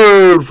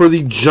Shepard for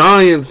the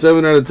Giants,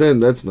 7 out of 10.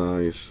 That's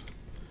nice.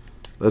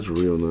 That's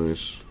real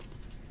nice.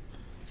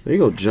 There you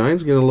go,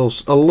 Giants getting a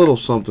little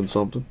something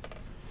something.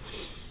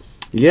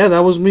 Yeah, that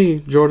was me,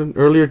 Jordan.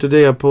 Earlier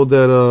today, I pulled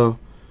that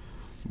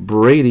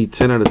Brady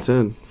 10 out of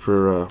 10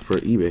 for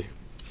eBay.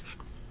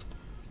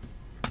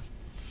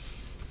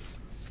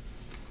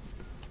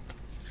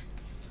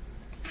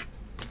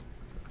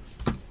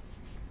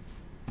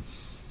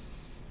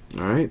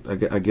 All right,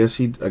 I guess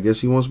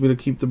he wants me to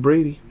keep the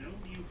Brady.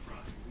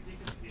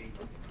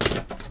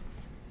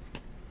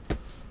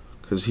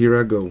 Cause here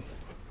I go.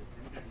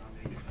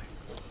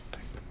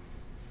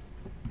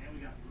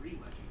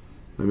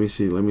 Let me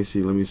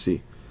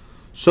see.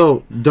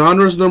 So,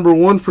 Donruss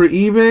 #1 for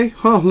eBay.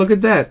 Huh, look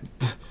at that.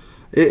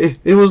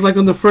 It was like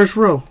on the first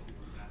row.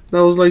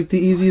 That was like the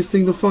easiest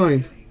thing to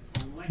find.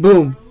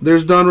 Boom,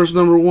 there's Donruss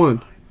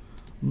 #1.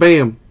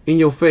 Bam, in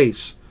your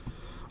face.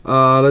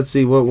 Let's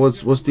see,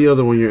 what's the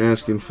other one you're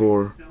asking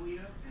for?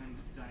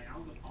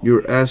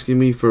 You're asking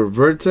me for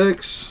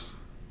Vertex?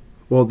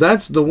 Well,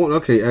 that's the one.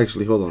 Okay,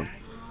 actually, hold on.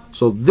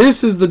 So,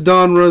 this is the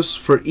Donruss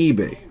for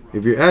eBay.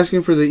 If you're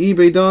asking for the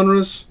eBay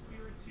Donruss,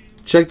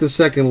 check the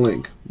second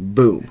link.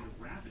 Boom.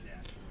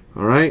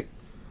 Alright?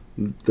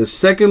 The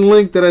second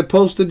link that I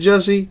posted,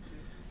 Jesse,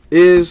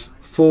 is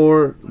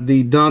for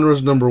the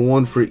Donruss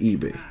 #1 for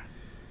eBay.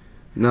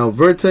 Now,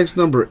 Vertex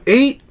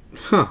 #8.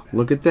 Huh,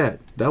 look at that.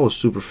 That was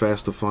super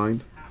fast to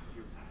find.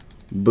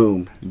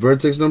 Boom.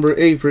 Vertex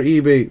 #8 for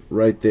eBay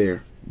right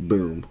there.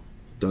 Boom.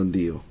 Done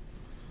deal.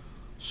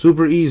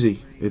 Super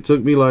easy. It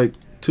took me like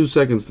 2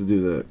 seconds to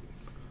do that.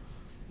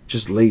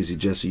 Just lazy,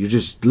 Jesse. You're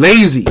just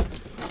lazy.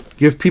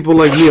 Give people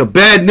like me a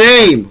bad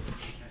name.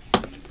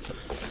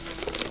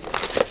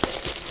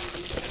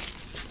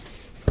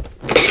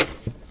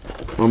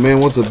 My man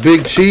wants a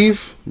big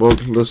chief. Well,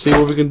 let's see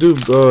what we can do,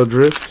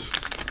 Drift.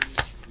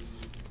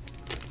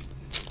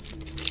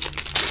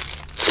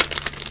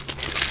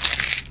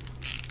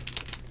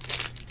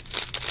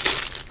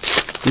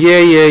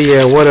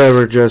 Yeah,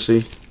 whatever,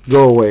 Jesse.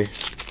 Go away.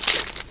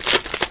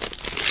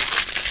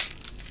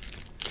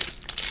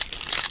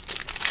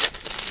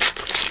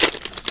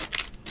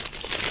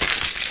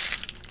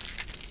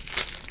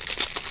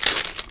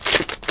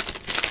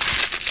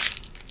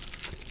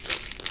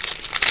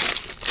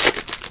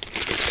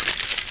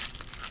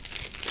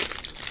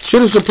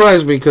 Should have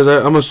surprised me because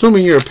I'm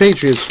assuming you're a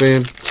Patriots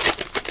fan.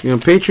 You know,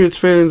 Patriots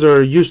fans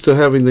are used to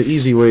having the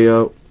easy way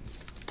out.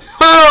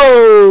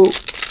 Oh!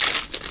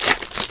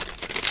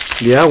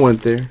 Yeah, I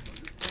went there.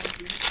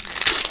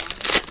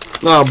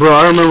 Oh, bro,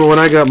 I remember when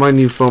I got my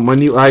new phone, my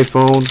new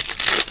iPhone.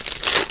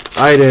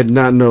 I did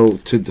not know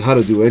how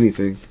to do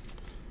anything.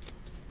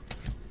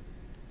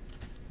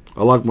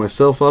 I locked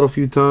myself out a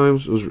few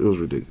times. It was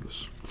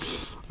ridiculous.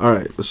 All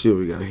right, let's see what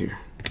we got here.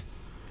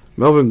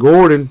 Melvin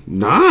Gordon,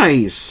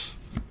 nice.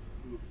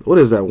 What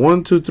is that?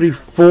 1, 2, 3,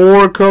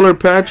 4 color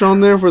patch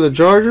on there for the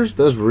Chargers?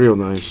 That's real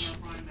nice.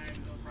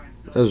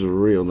 That's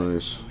real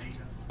nice.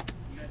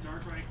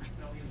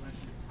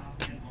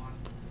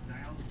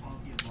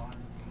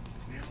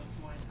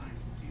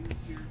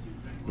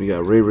 We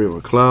got Ray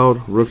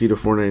McLeod, rookie to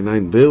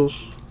 499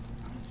 Bills.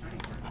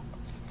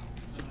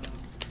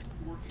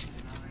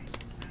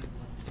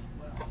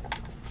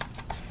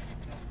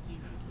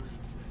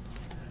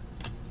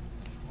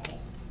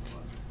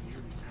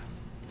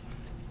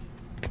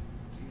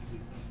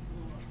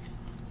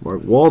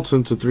 Mark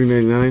Walton to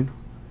 399.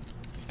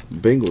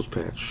 Bengals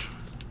patch.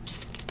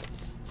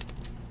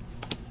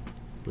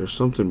 There's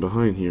something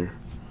behind here.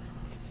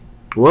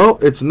 Well,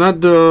 it's not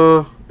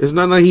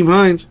Naheem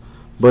Hines,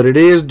 but it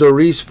is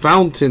Doris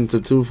Fountain to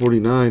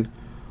 249.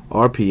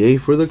 RPA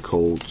for the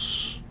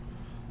Colts.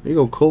 There you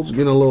go, Colts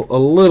getting a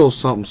little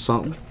something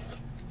something.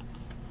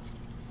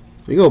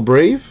 There you go,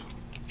 Brave.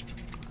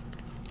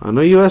 I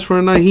know you asked for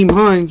a Naheem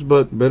Hines,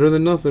 but better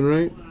than nothing,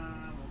 right?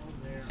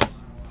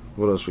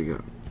 What else we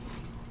got?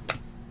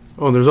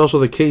 Oh, and there's also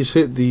the case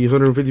hit, the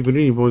 150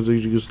 Panini points that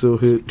you can still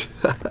hit.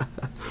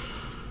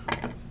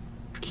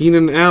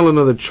 Keenan Allen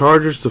of the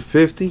Chargers to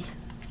 50.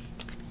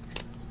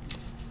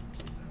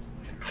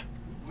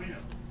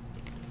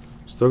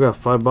 Still got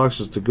 5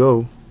 boxes to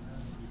go.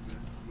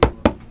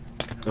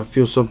 I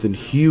feel something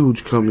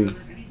huge coming.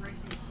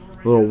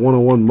 A little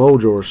 101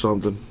 mojo or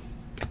something.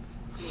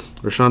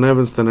 Rashaan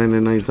Evans to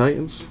 99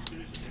 Titans.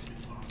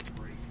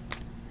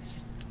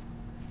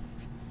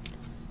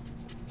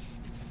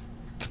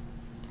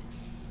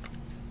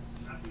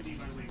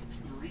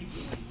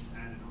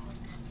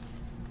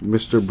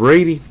 Mr.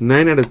 Brady,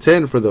 9 out of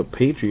 10 for the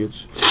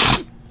Patriots.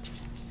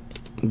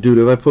 Dude,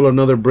 if I pull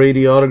another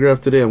Brady autograph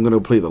today, I'm going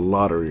to play the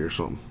lottery or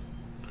something.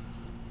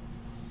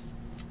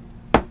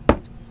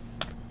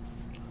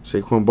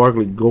 Saquon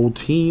Barkley, gold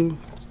team.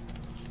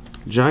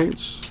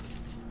 Giants.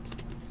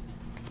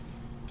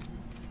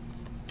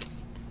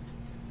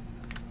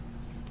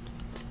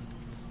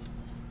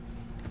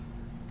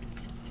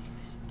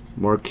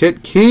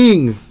 Marquette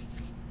King.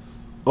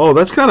 Oh,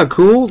 that's kind of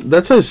cool.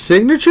 That's his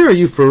signature? Are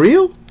you for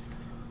real?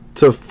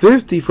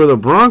 /50 for the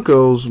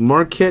Broncos,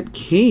 Marquette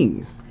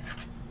King.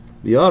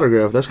 The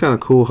autograph. That's kind of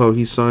cool how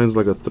he signs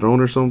like a throne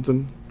or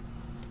something.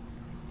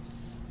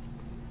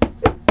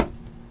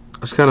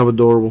 That's kind of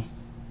adorable.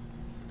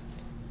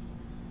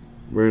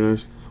 Very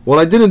nice. Well,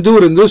 I didn't do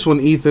it in this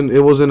one, Ethan.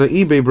 It was in an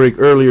eBay break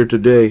earlier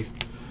today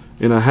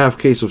in a half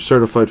case of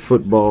certified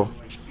football.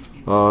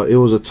 It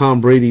was a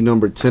Tom Brady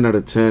number 10 out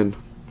of 10.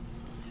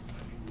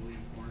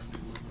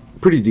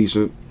 Pretty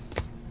decent.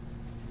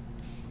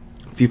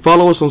 If you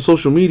follow us on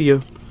social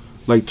media,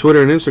 like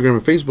Twitter and Instagram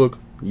and Facebook,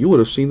 you would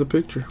have seen the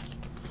picture.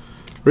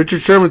 Richard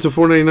Sherman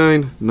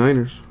 /499,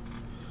 Niners.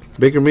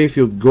 Baker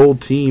Mayfield,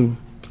 gold team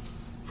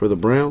for the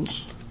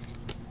Browns.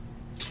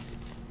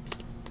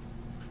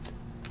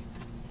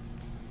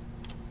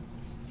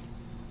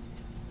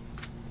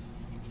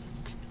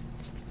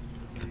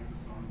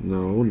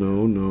 No,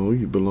 no, no.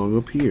 You belong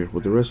up here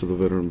with the rest of the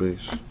veteran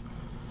base.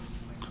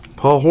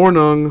 Paul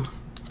Hornung,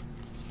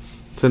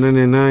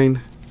 /1099,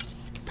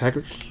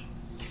 Packers.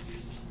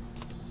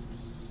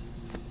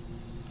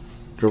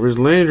 Jarvis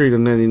Landry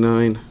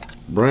 /99,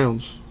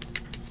 Browns.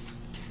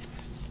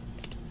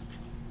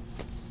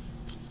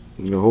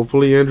 You know,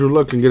 hopefully Andrew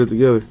Luck can get it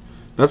together.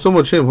 Not so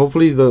much him.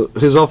 Hopefully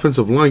his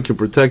offensive line can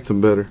protect him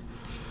better.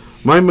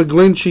 Mike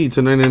McGlinchey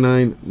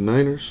 /99,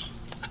 Niners.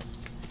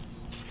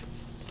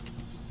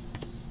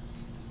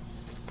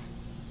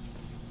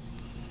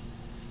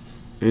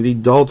 Andy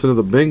Dalton of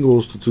the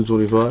Bengals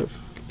 /225.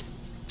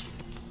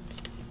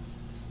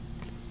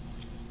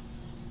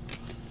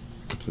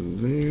 What's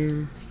in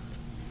there?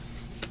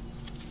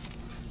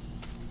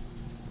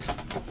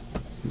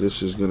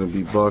 This is going to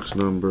be box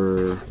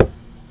number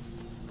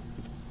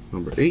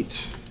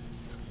 8.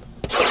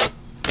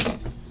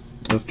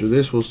 After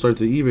this, we'll start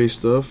the eBay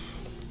stuff.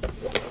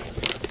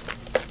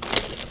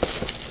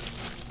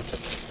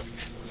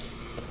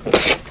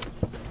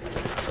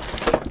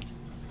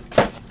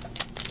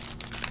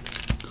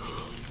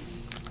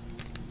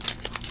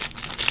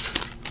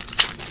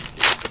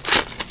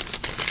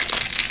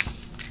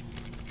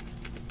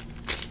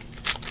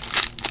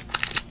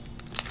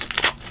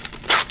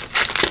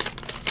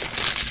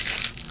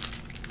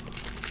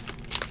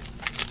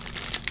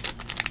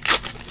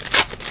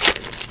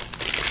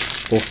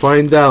 We'll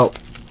find out.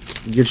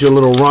 Get you a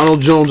little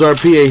Ronald Jones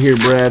RPA here,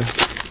 Brad.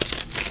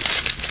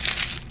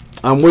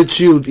 I'm with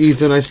you,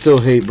 Ethan. I still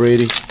hate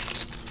Brady.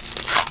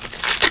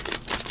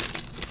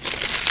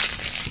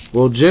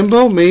 Well,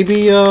 Jimbo,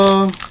 maybe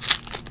he'll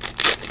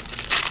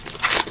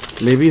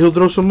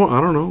throw some more. I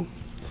don't know.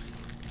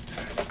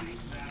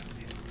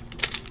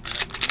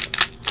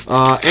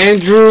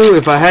 Andrew,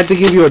 if I had to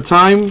give you a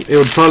time, it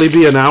would probably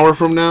be an hour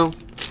from now.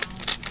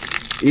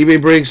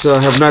 eBay breaks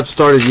have not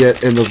started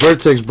yet, and the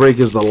Vertex break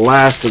is the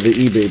last of the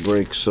eBay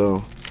breaks.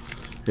 So,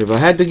 if I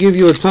had to give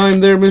you a time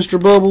there,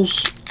 Mr.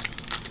 Bubbles,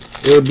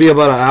 it would be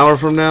about an hour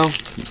from now.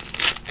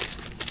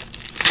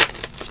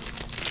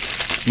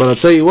 But I'll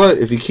tell you what,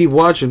 if you keep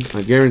watching,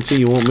 I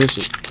guarantee you won't miss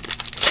it.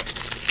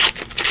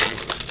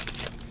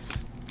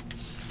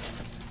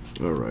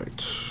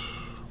 Alright.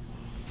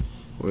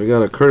 We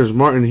got a Curtis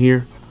Martin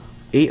here.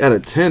 8 out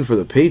of 10 for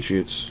the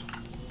Patriots.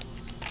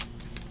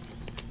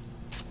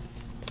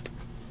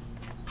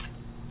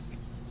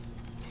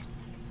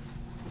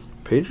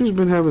 Patriots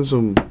been having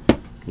some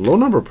low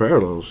number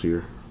parallels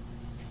here.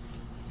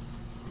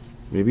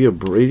 Maybe a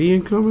Brady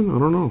incoming? I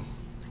don't know.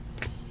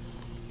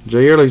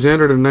 Jair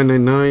Alexander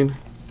 /999.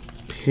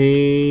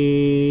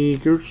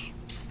 Packers.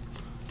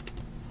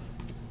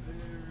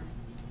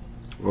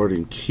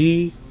 Arden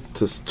Key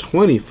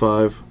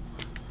 /25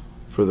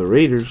 for the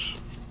Raiders.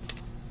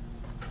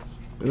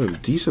 Been a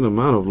decent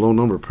amount of low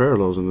number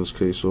parallels in this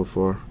case so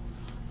far.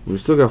 We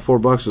still got 4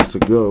 boxes to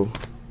go.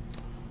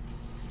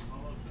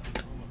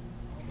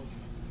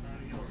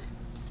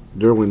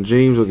 Derwin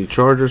James of the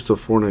Chargers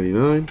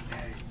 /499.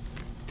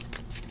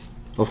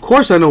 Of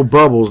course I know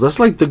Bubbles. That's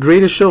like the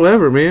greatest show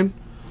ever, man.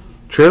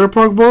 Trailer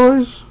Park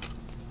Boys.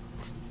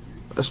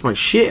 That's my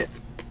shit.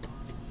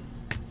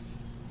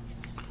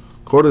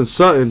 Cortland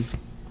Sutton.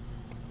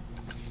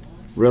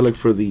 Relic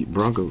for the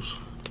Broncos.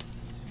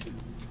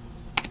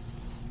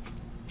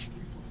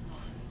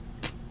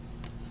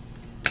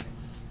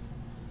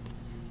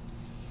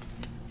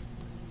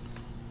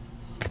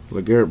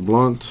 LeGarrette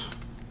Blount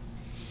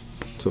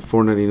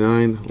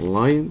 /499,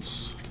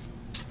 Lions.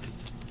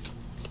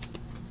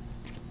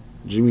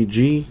 Jimmy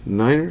G,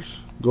 Niners,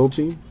 gold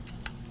team.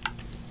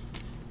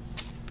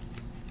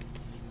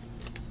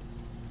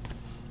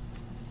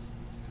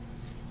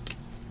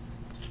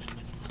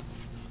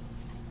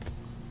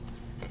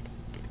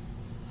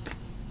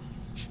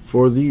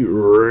 For the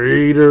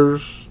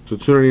Raiders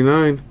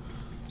 /299,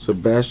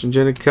 Sebastian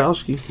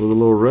Janikowski with a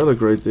little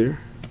relic right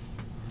there.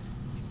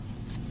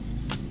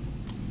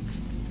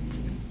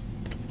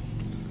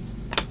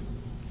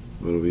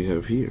 What do we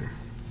have here?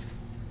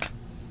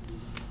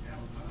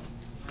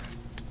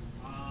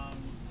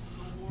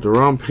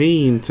 Deron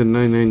Payne to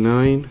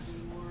 999.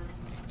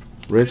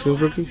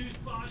 Redskins rookie.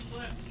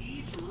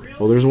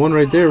 Well, there's one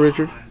right there,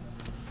 Richard.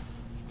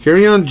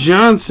 Kerryon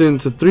Johnson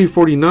to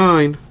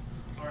 349.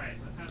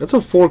 That's a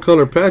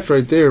 4-color patch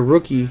right there.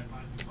 Rookie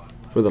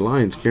for the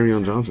Lions,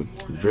 Kerryon Johnson.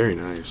 Very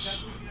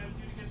nice.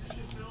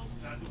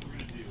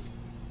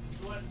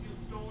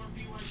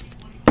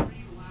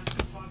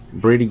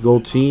 Brady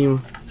Gold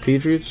Team,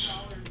 Patriots.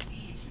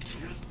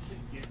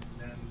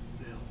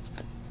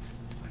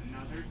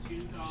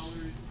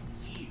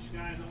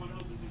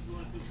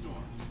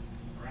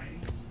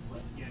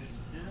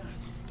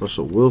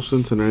 Russell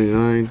Wilson to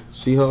 99,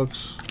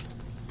 Seahawks.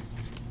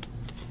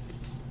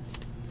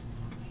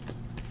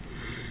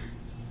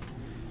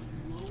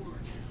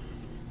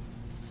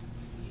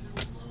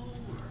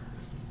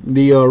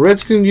 The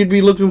Redskins you'd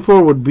be looking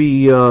for would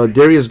be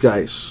Darius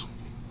Geis,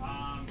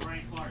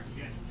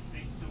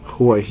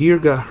 who I hear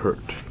got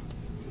hurt.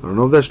 I don't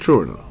know if that's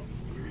true or not.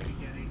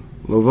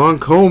 Lavon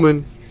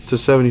Coleman to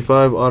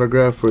 75,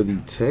 autograph for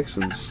the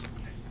Texans.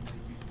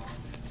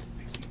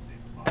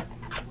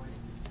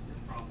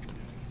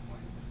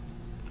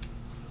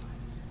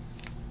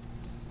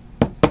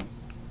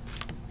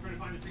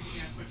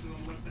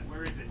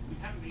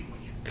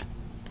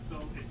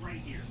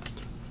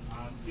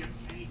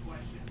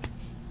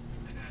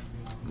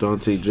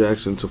 Dante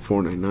Jackson to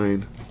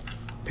 499.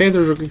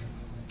 Panthers rookie.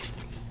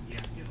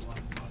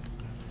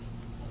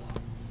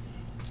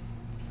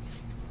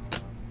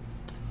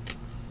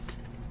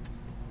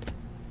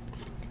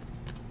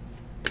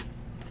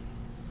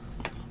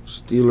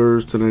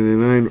 Steelers to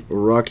 99.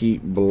 Rocky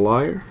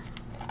Bleier.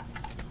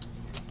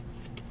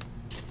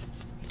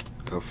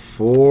 Got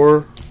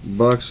 4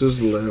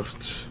 boxes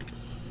left.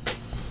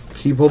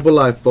 Keep hope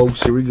alive,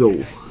 folks. Here we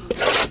go.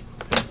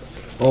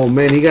 Oh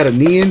man, he got a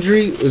knee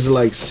injury. Is it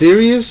like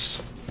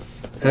serious?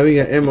 Having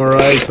an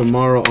MRI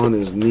tomorrow on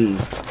his knee.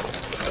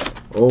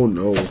 Oh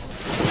no.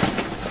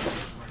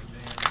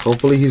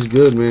 Hopefully he's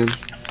good, man.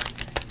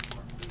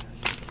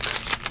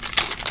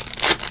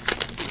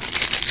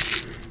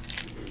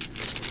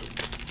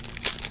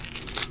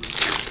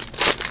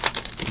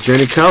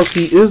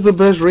 Janikowski is the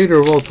best Raider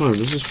of all time.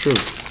 This is true.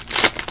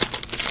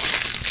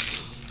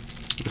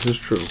 This is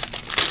true.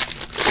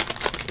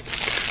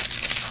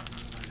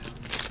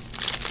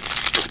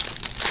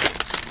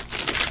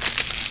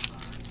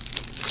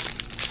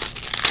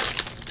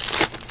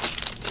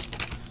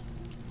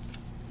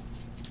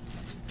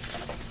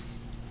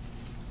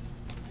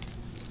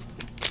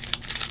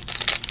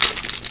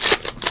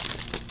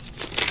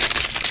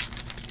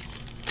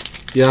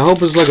 Yeah, I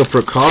hope it's like a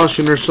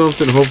precaution or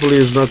something. Hopefully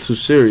it's not too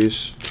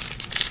serious.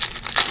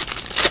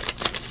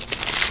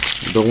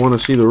 Don't want to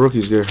see the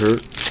rookies get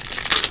hurt.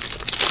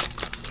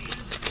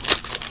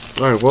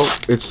 Alright, well,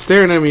 it's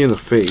staring at me in the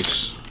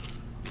face.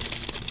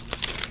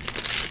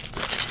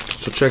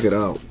 So check it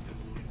out.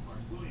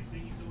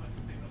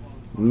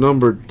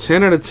 Number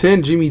 10 out of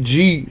 10, Jimmy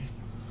G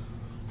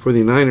for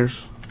the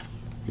Niners.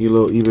 You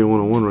little eBay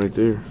 101 right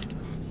there.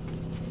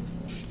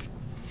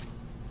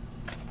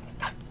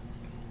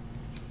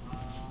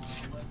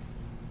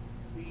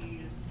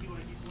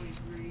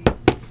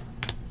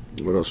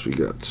 What else we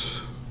got?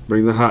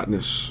 Bring the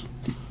hotness.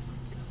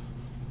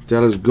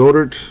 Dallas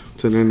Goedert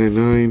to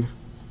 999.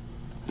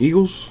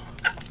 Eagles.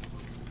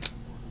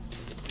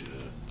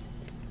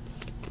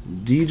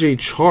 DJ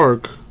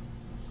Chark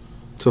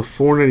to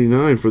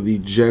 499 for the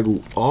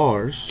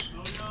Jaguars.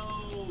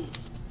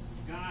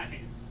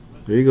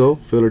 There you go.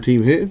 Filler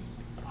team hitting.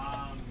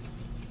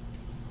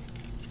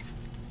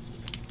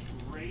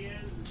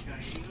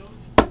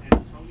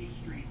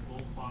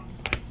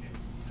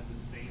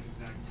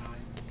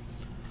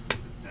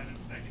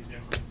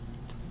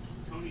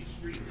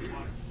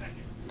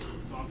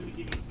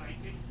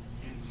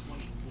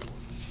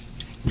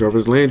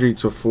 Jarvis Landry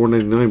to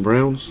 499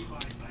 Browns.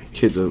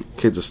 Kid's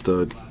a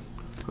stud.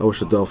 I wish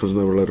the Dolphins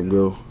never let him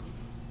go.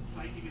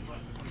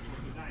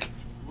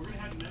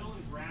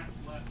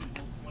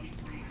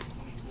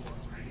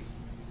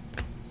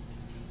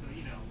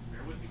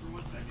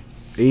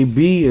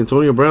 AB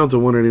Antonio Brown to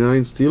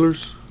 189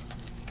 Steelers.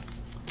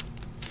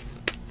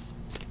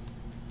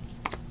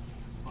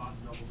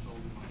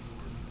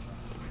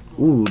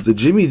 Ooh, the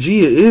Jimmy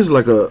G is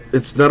like a,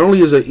 it's not only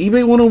is an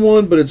eBay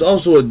 101, but it's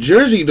also a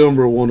jersey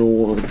number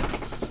 101.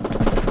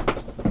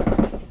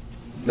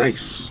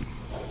 Nice.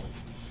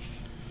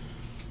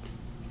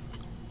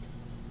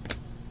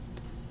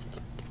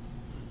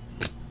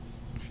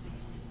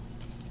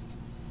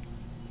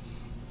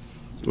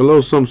 A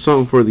little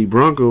something for the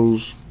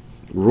Broncos.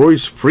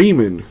 Royce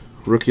Freeman,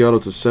 rookie auto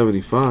to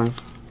 75.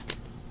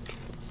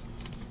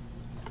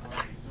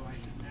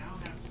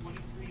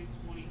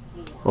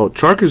 Oh,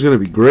 Chark is going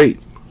to be great.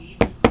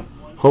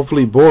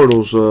 Hopefully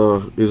Bortles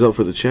is up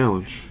for the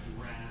challenge.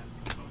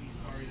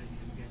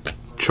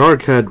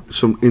 Chark had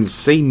some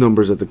insane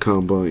numbers at the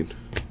combine.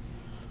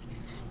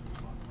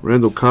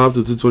 Randall Cobb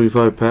to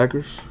 225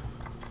 Packers.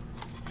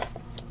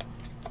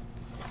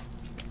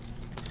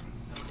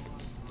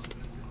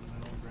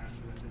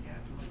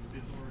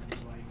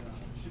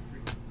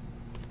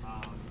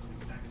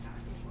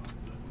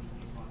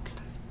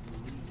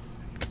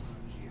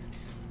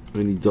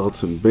 Andy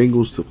Dalton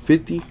Bengals to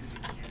 50.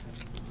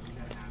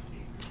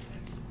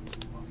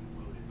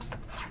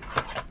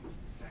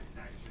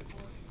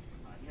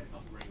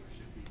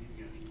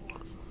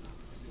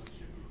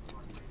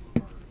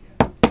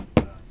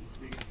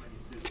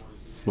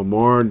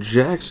 Lamar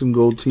Jackson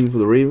gold team for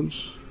the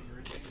Ravens.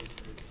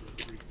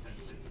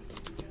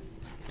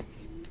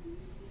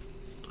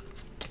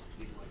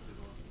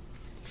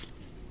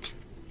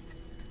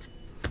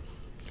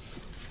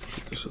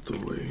 Put this out the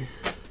way.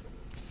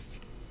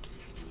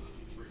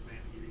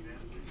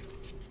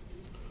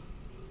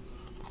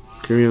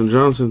 Kerryon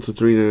Johnson to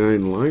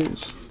 399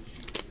 Lions.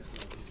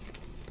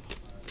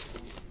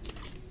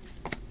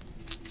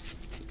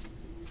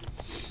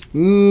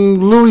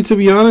 Louis, to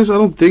be honest, I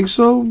don't think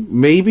so.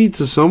 Maybe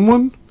to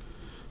someone.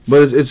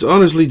 But it's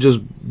honestly just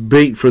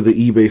bait for the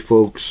eBay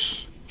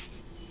folks.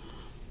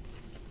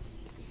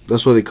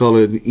 That's why they call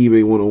it an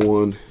eBay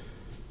 101.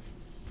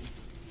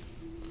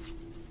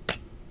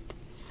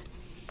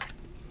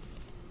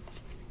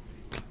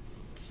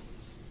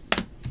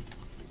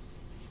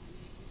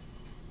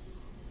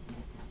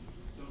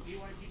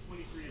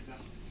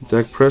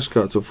 Dak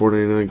Prescott to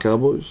 499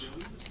 Cowboys.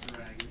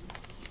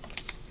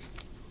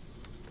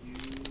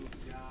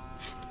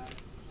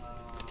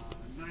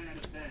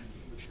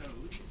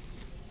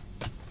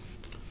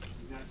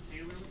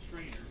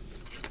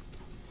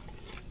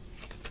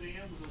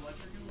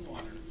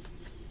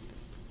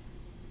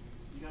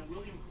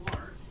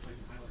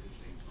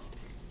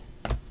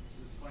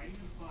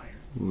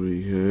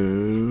 We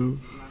have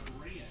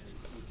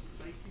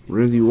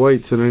Randy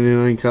White to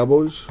 99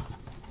 Cowboys.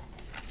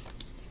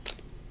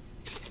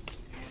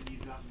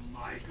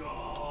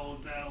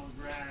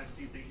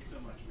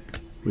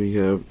 We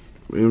have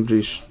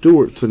MJ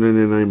Stewart to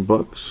 99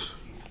 Bucks.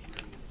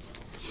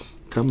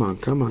 Come on,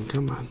 come on,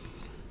 come on.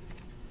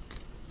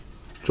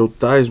 Joe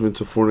Theismann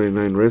to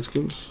 499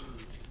 Redskins.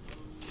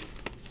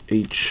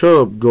 A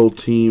Chubb gold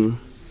team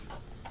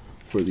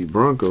for the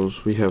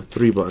Broncos. We have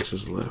 3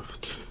 boxes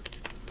left.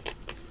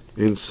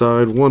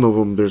 Inside one of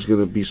them, there's going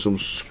to be some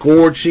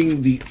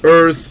scorching the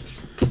earth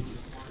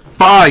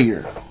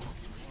fire.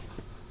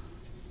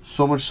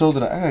 So much so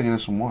that I got to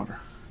get some water.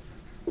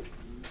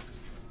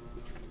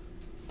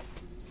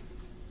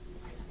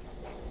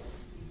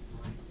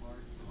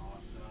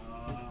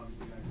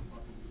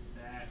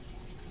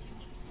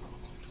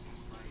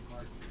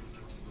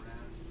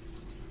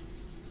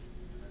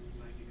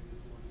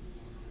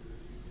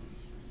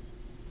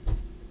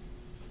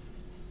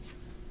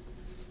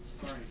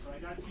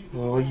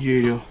 Oh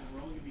yeah.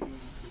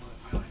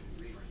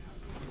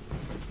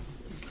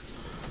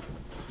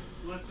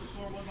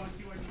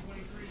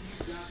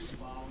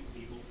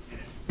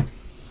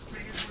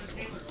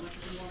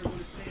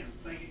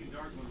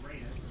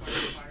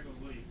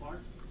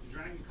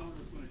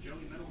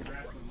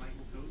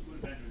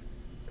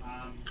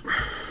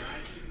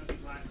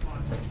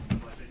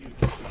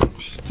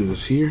 Let's do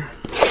this here.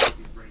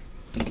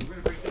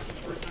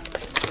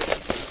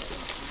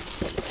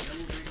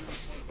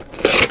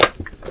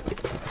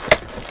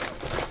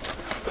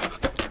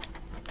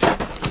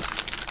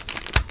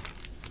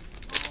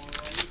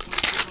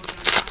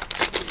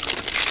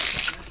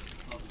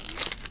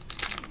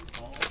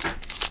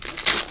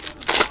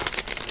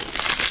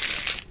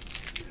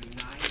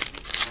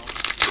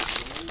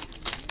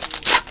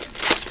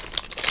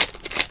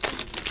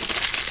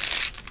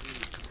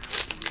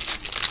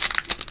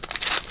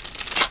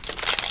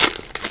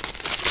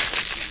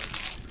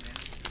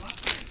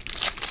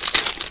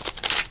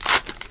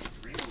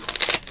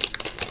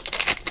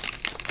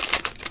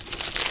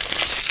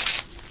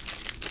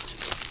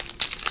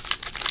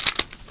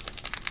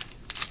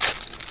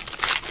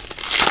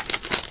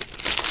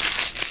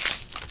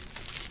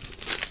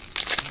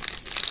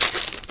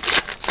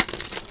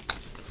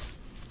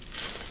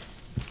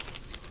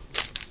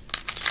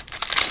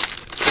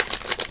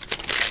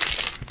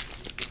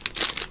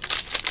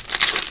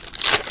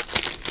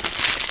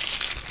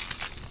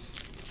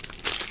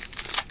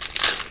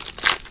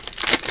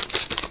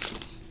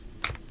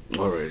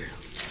 Alrighty.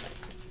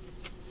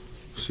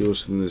 See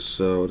what's in this.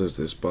 What is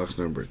this? Box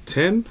number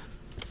 10.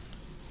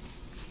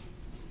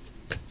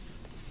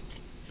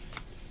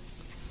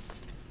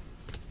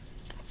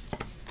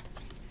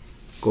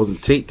 Golden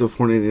Tate to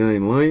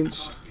 499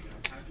 Lions.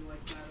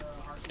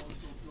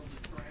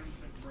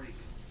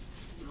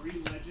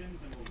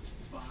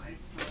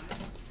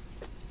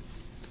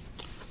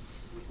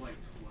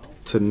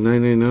 To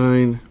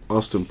 99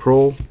 Austin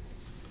Prohl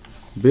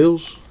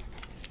Bills.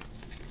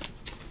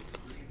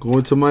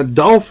 Going to my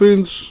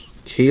Dolphins,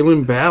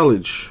 Kalen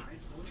Ballage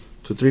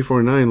to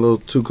 349, little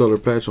 2-color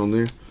patch on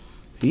there.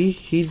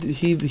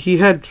 He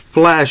had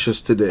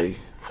flashes today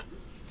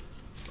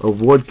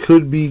of what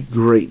could be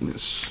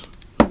greatness.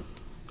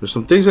 There's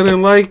some things I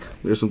didn't like.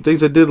 There's some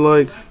things I did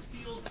like.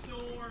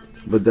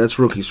 But that's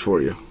rookies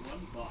for you.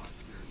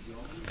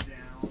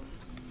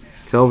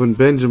 Calvin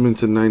Benjamin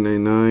to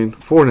 999.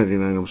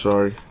 499, I'm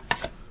sorry.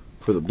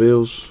 For the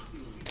Bills.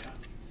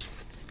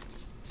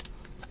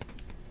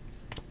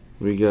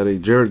 We got a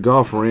Jared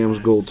Goff Rams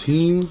gold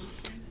team.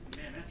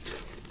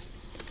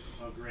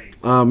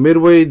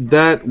 Midway,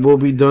 that will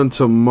be done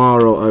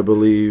tomorrow, I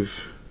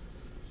believe.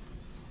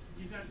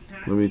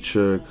 Let me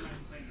check.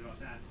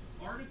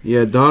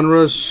 Yeah,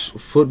 Donruss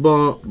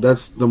football,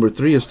 that's number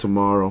 3 is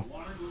tomorrow.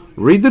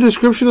 Read the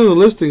description of the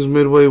listings,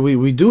 Midway.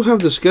 We do have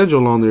the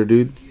schedule on there,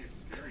 dude.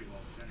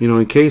 You know,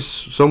 in case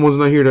someone's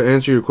not here to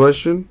answer your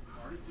question,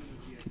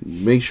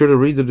 make sure to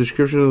read the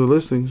description of the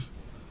listings.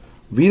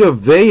 Vita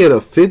Vea at a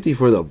 50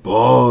 for the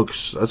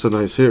Bucks. That's a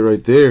nice hit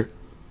right there.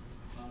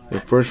 The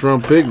first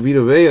round pick,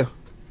 Vita Vea.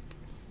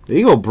 There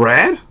you go,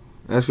 Brad.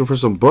 Asking for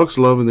some Bucks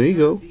love, and there you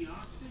go.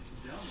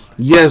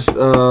 Yes,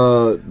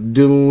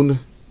 Dune.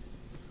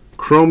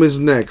 Chrome is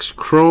next.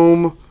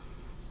 Chrome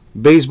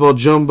Baseball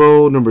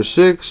Jumbo number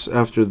 6.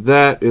 After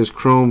that is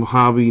Chrome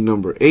Hobby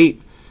number 8.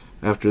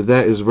 After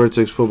that is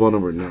Vertex Football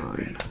number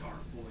 9.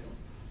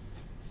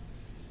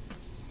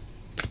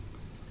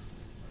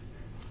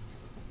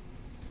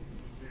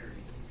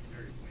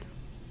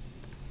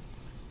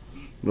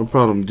 No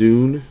problem,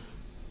 Dune.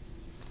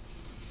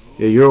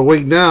 Yeah, you're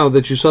awake now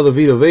that you saw the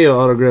Vita Vea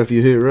autograph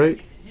you hit, right?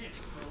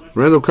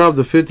 Randall Cobb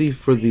the 50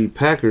 for the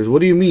Packers. What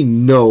do you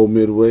mean no,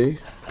 Midway?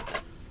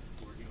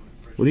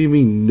 What do you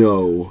mean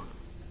no?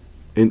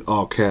 In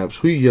all caps.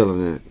 Who you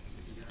yelling at?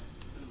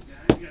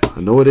 I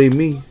know it ain't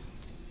me.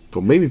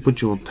 Don't make me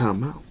put you on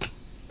timeout.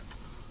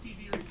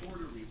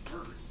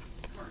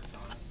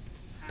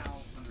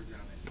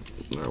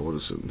 Alright, what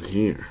is in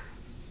here?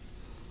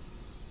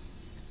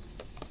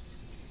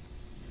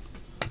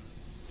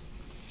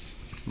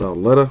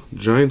 Valletta,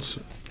 Giants,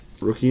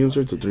 rookie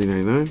insert to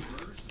 399.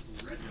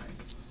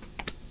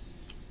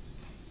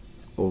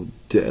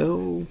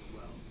 Odell.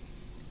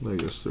 I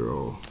guess they're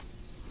all.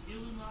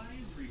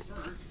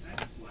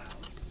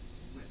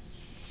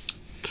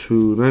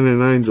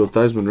 299 Joe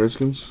Theismann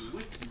Redskins.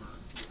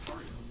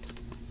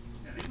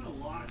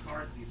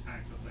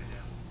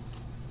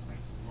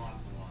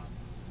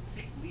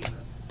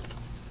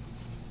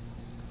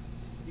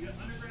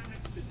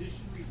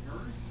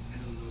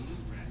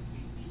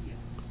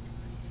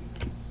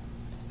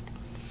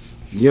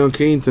 Deion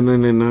Kane to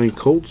 999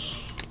 Colts.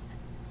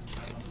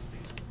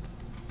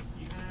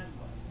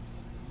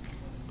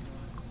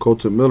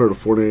 Colton Miller to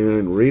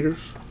 499 Raiders.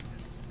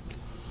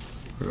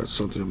 I got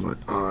something in my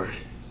eye.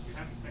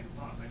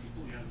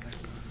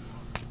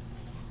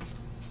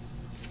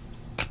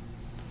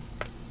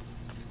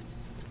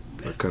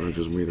 That kind of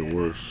just made it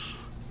worse.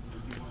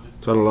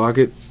 Tyler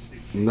Lockett.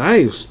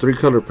 Nice.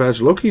 3-color patch.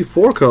 Low-key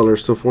 4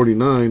 colors to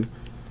 49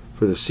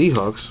 for the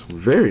Seahawks.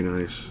 Very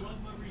nice.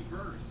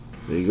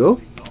 There you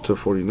go. To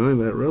 49,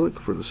 that relic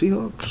for the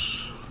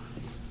Seahawks.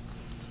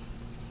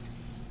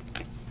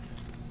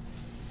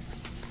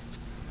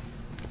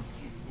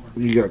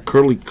 You got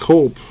Curly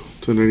Culp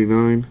to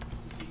 99.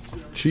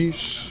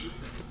 Chiefs.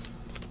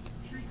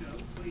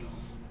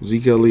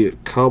 Zeke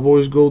Elliott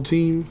Cowboys gold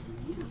team.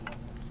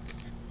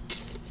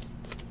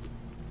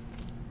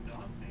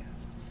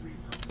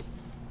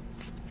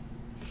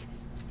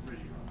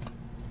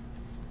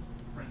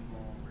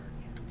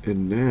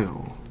 And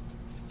now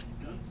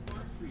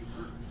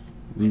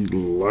the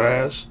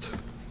last,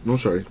 no,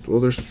 sorry.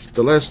 Well, there's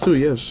the last 2,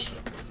 yes.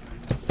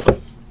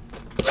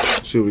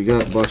 Let's see what we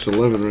got. Box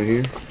 11 right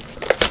here.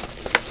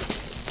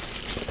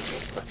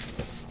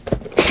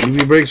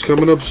 EV breaks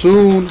coming up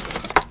soon.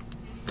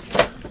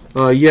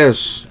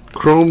 Yes.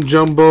 Chrome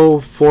Jumbo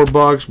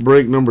 4-box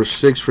break number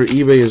 6 for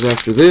eBay is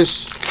after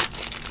this.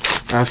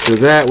 After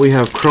that, we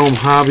have Chrome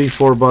Hobby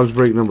 4-box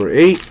break number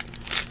 8.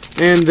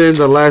 And then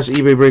the last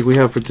eBay break we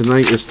have for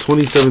tonight is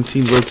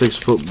 2017 Vertex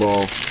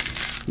Football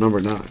number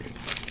 9.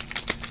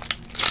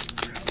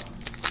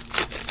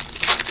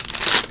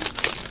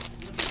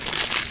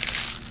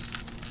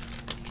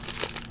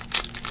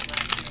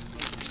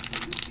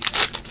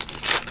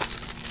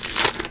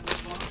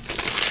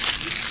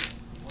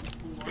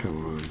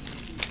 Come on.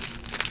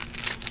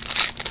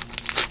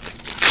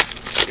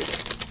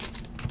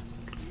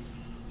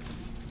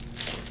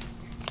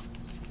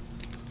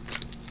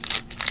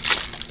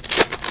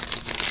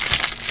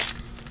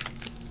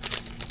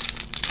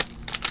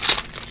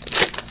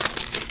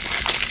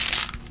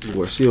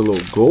 Ooh, I see a little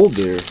gold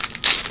there.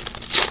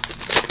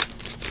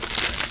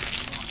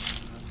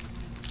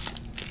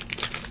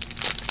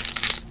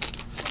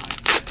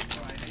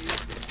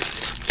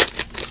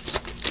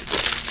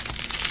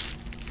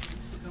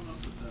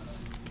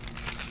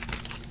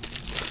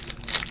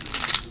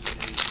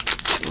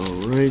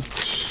 Alright.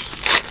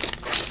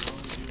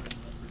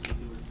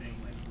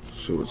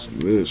 So it's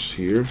this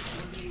here.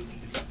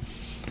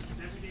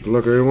 Good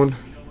luck, everyone.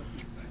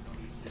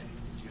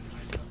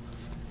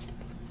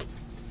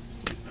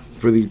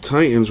 For the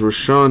Titans,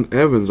 Rashaan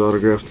Evans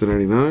autographed to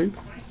 99.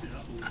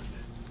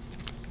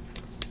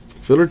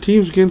 Filler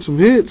teams getting some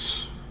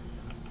hits.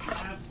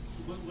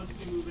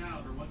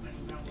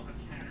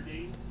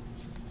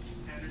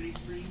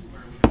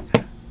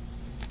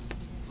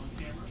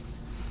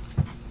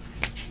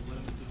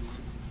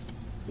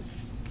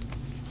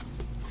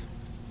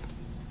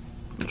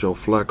 Joe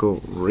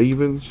Flacco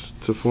Ravens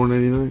to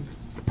 4.99.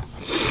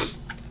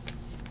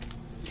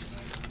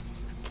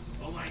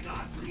 Oh my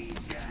God, please,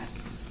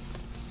 yes.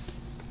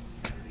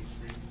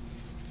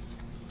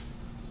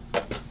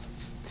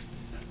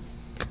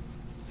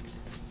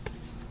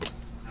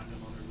 Have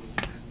them on their little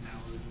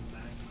towers in the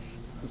back.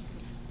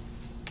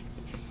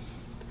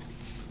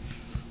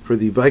 For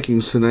the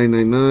Vikings to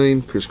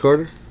 9.99, Chris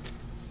Carter.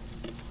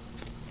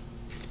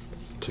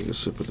 Take a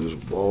sip of this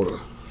water.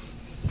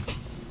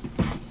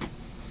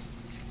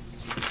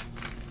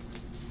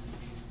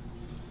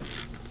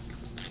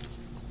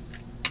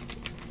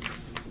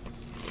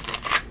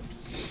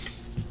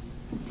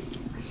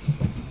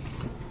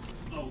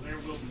 Oh, there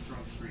will be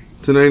drunk street.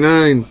 To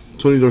 99,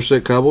 Tony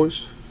Dorsett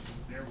Cowboys.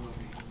 There will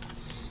be.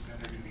 And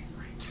they're going to be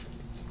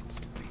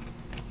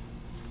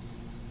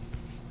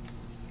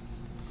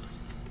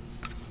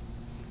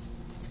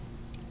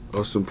great.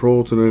 Austin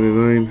Prohl to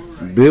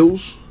 99,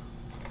 Bills.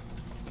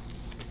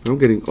 I'm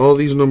getting all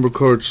these number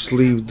cards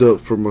sleeved up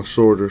for my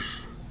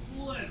sorters.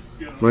 Let's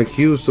go. Mike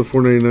Hughes to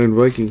 4.99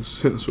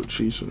 Vikings. That's what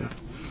she said.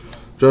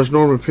 Josh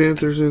Norman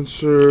Panthers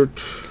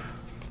insert.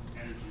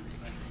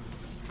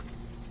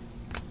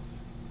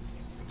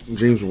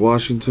 James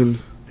Washington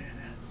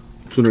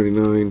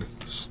 2.99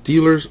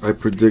 Steelers. I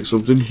predict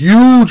something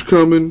huge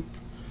coming.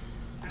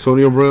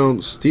 Antonio Brown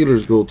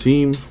Steelers gold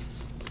team.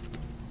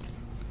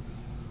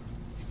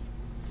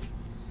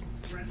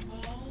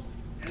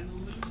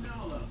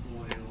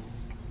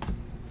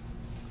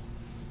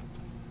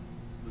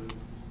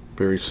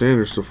 Barry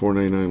Sanders to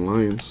 4.99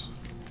 Lions.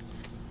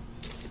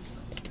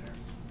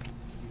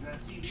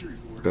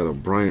 Got a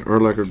Brian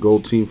Urlacher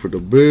gold team for the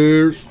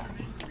Bears.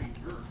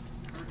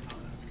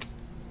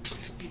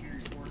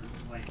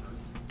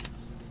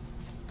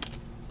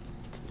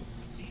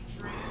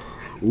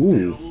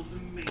 Ooh.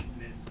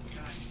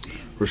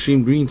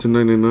 Rasheem Green to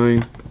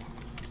 99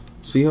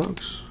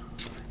 Seahawks.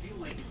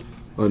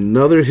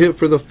 Another hit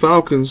for the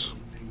Falcons.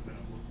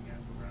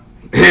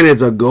 And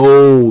it's a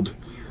gold.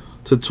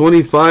 To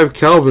 25,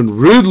 Calvin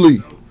Ridley.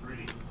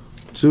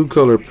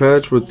 2-color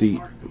patch with the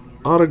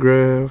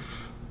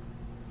autograph.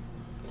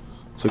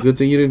 It's a good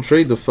thing you didn't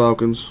trade the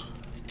Falcons.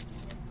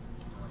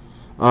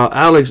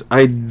 Alex,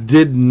 I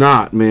did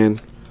not, man.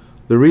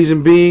 The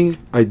reason being,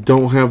 I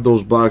don't have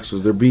those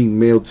boxes. They're being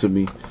mailed to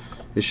me.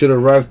 It should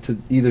arrive to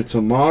either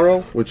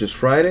tomorrow, which is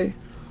Friday,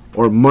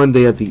 or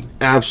Monday at the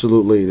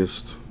absolute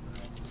latest.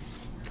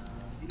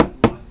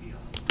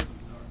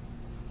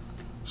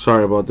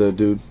 Sorry about that,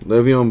 dude.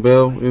 Le'Veon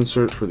Bell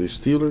insert for the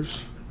Steelers.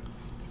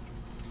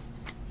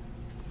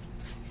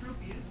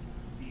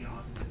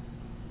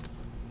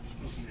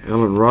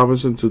 Allen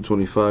Robinson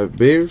 225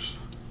 Bears.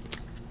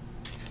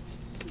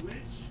 Switch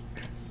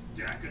and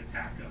stack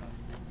attacker.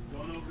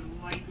 Going over to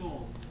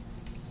Michael.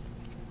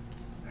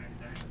 Stack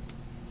attacker.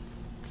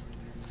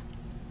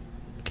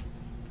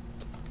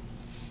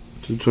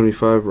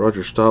 225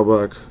 Roger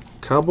Staubach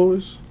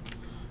Cowboys.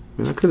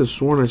 Man, I could have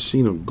sworn I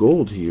seen a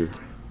gold here.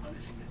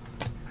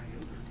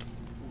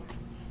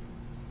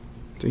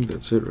 I think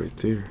that's it right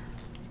there.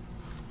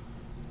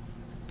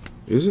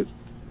 Is it?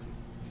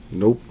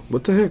 Nope.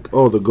 What the heck?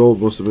 Oh, the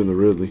gold must have been the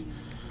Ridley.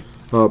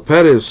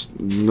 Pettis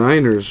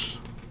Niners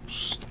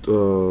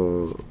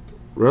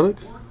relic.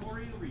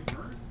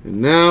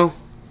 And now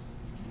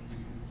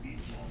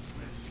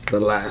the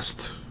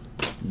last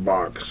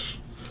box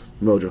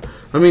mojo.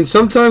 I mean,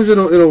 sometimes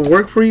it'll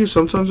work for you,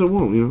 sometimes it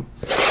won't, you know.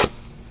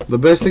 The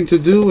best thing to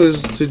do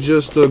is to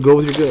just go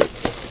with your gut.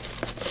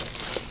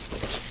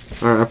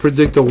 Alright, I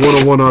predict a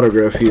 101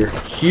 autograph here.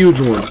 Huge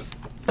one.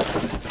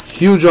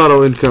 Huge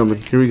auto incoming.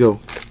 Here we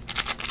go.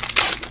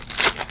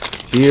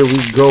 Here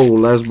we go.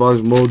 Last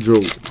box mojo.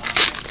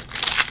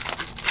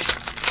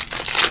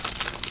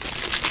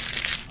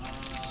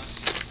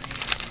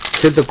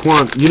 Hit the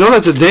quant. You know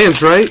that's a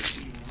dance, right?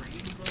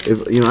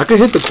 If you know, I can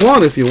hit the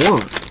quant if you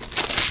want.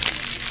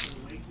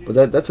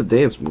 But that's a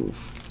dance move.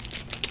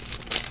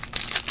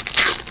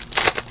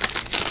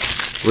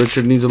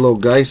 Richard needs a little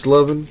Geist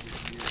loving.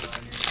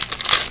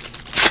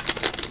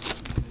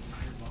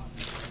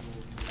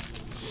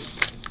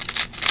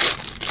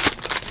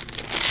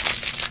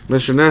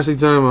 Mr. Nasty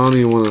Time, I don't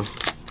even want to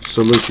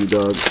salute you,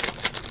 dog.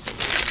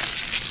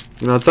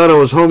 You know, I thought it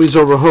was homies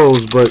over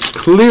hoes, but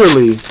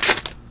clearly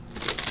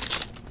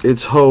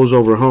it's hoes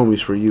over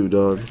homies for you,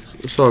 dog.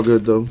 It's all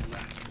good, though.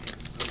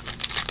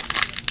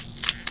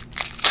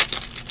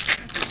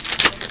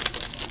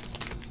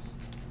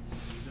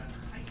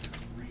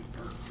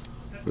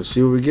 Let's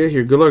see what we get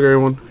here. Good luck,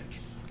 everyone.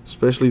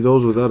 Especially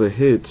those without a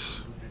hit.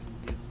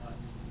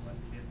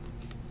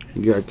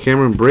 You got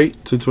Cameron Brate,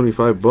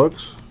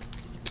 $225.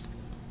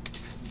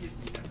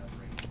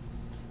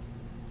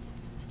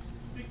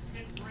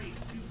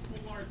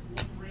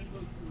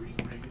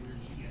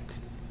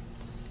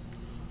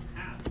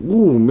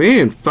 Ooh,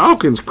 man,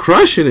 Falcons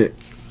crushing it.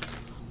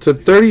 To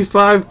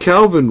 35,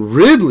 Calvin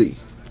Ridley.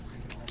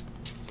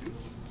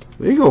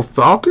 There you go,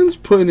 Falcons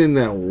putting in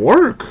that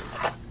work.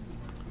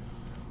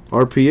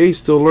 RPA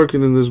still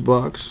lurking in this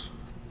box.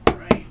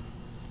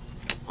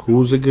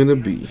 Who's it going to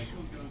be?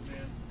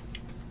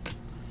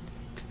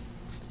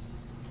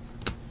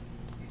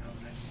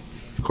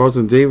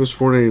 Carlton Davis,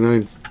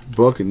 $4.99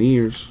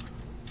 Buccaneers.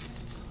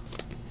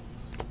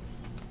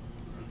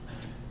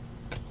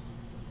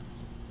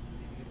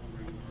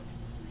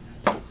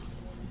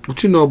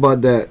 What you know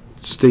about that,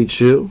 Stay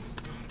Chill?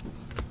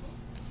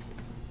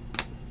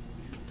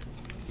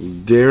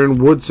 Darren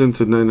Woodson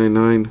to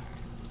 $9.99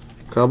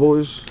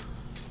 Cowboys.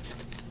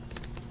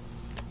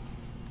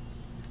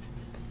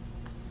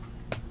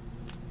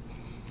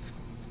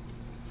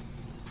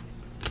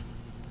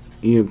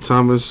 Ian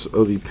Thomas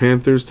of the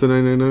Panthers to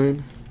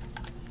 $9.99.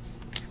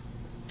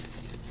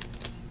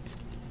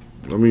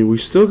 I mean, we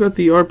still got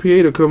the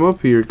RPA to come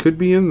up here. It could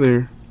be in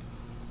there.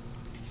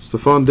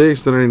 Stephon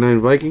Diggs to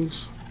 $9.99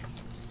 Vikings.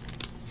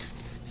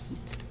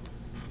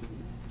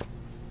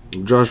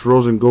 Josh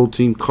Rosen Gold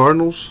Team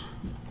Cardinals.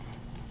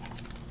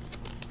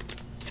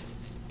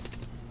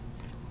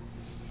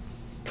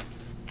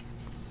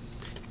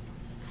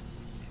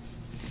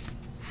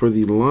 For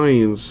the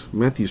Lions,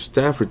 Matthew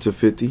Stafford to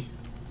 50.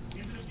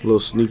 A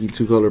little sneaky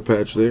 2-color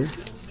patch there.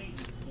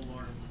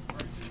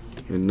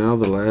 And now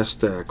the last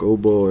stack. Oh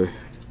boy.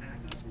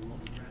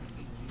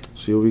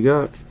 See what we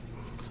got.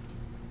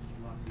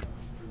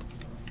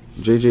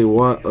 J.J.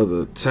 Watt of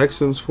the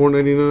Texans,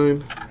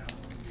 $4.99.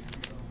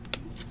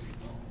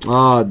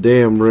 Ah,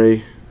 damn,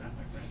 Ray.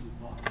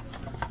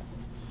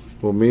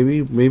 Well,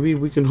 maybe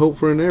we can hope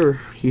for an error.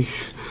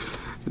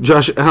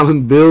 Josh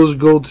Allen, Bills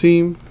Gold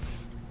Team.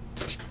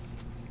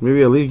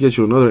 Maybe at least get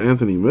you another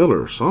Anthony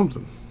Miller or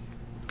something.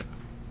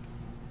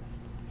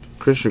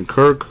 Christian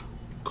Kirk,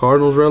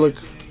 Cardinals relic.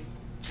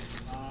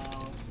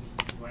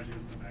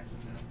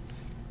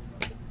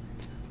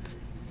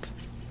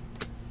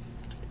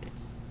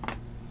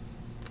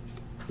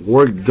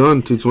 Work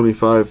done,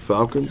 225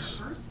 Falcons.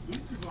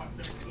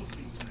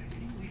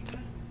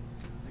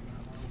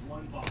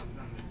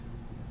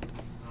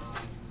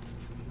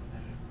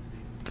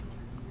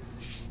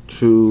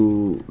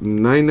 To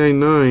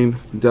 999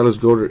 Dallas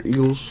Goddard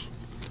Eagles.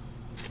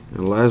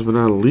 And last but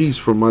not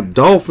least, for my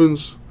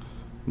Dolphins,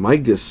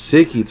 Mike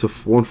Gesicki to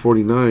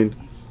 149.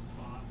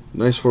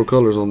 Nice 4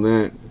 colors on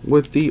that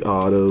with the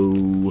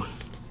auto. Here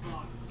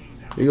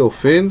you go,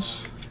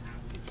 Fins.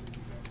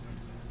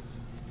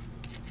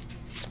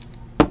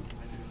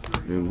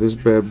 And this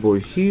bad boy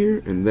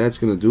here, and that's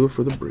going to do it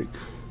for the break.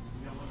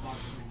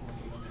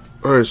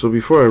 Alright, so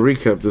before I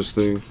recap this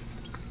thing,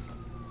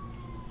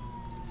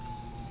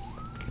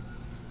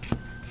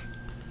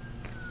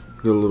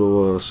 got a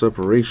little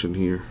separation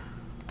here.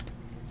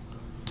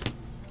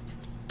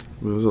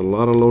 There's a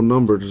lot of low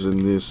numbers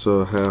in this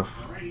half.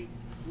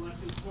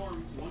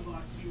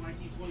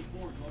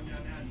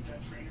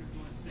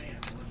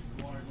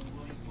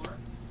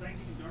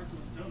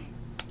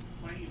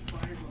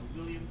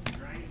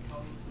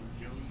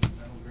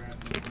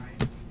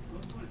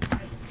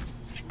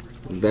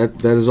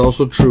 That is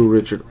also true,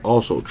 Richard.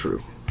 Also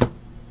true.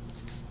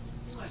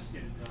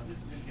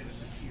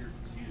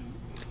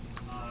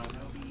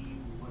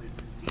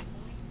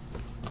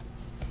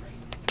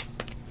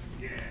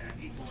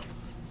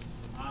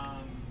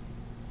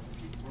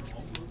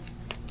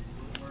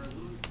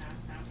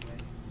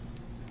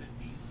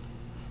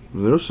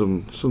 There's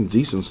some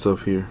decent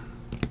stuff here.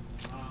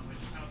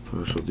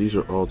 So these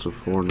are all to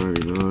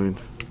 $4.99.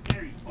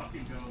 There you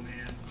fucking go,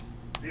 man.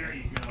 There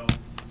you go.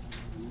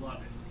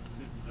 Love it.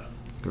 Good stuff.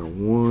 Got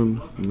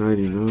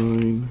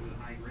 $1.99.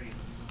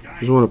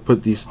 Just want to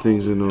put these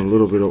things in a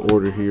little bit of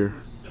order here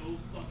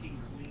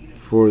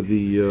for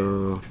the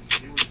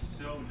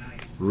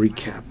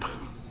recap.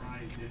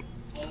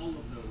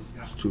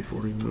 It's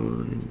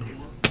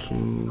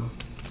 $2.49.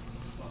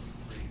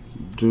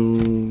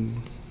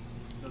 Doom.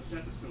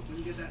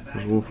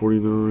 There's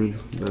 $1.49.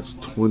 That's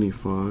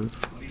 $25.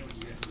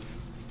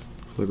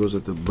 So that goes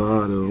at the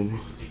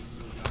bottom.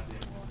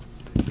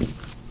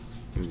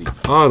 And the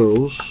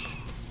autos,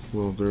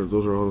 well,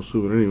 those are autos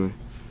too, but anyway.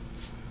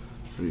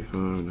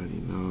 35,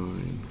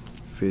 99,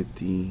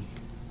 50,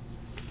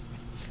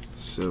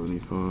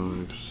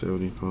 75,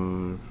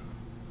 75.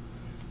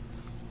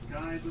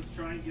 Guys, let's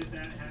try and get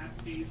that half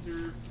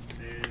caser.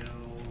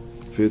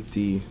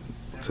 50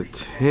 to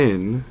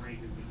 10.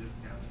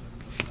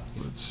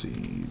 Let's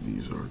see,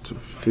 these are to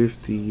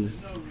 50,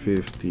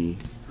 50,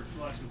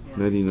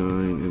 99,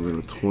 and then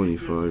a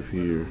 25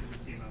 here.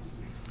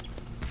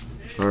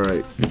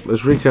 Alright,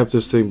 let's recap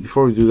this thing.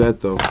 Before we do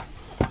that, though,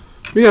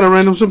 we got to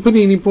random some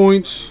Panini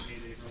points.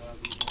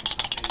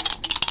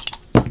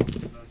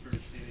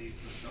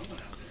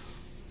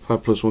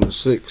 5 plus 1 is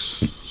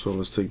 6. So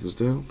let's take this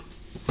down.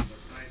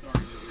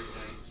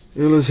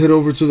 And let's head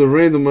over to the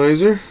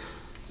randomizer.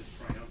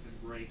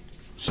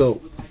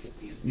 So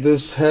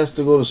this has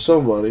to go to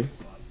somebody.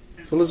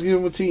 So let's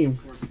give them a team.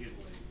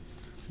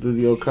 Do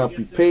the old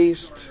copy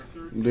paste.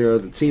 There are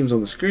the teams on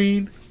the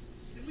screen.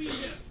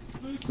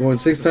 Going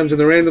 6 times in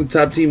the random.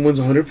 Top team wins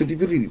 150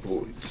 Panini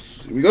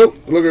points. Here we go.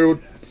 Good luck,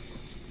 everyone.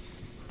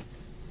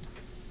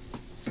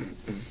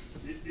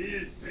 It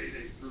is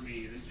payday for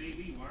me. And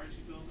JB, why aren't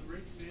you filling the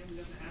breaks, man? We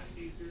got the half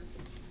caser.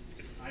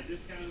 I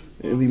discounted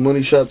the And the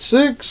money shot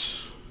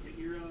 6. Get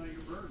your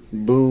bird.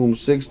 Boom.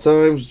 6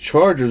 times.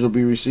 Chargers will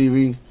be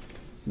receiving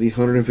the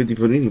 150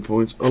 Panini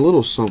points. A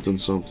little something,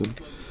 something.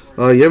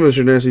 Yeah,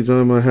 Mr. Nasty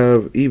Time, I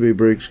have eBay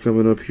breaks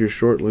coming up here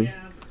shortly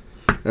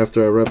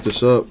after I wrap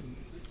this up.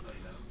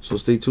 So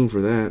stay tuned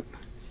for that.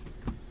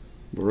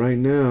 But right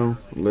now,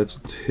 let's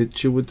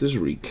hit you with this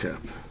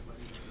recap.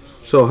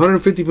 So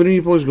 150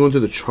 Panini points going to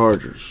the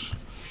Chargers.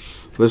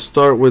 Let's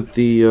start with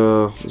the,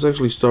 let's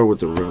actually start with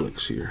the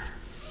relics here.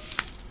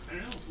 I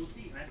don't know. We'll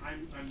see.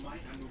 I'm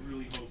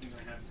really hoping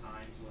I have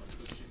time to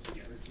put shit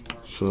together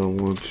tomorrow. So I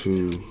want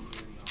to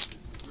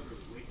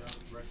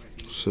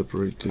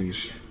separate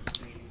these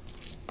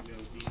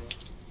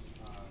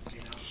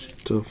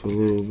stuff a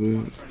little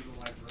bit.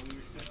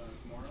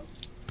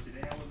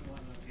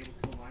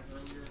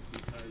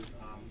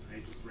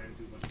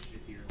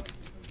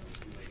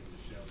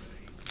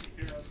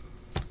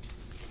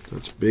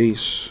 That's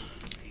base.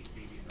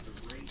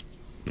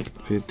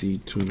 50,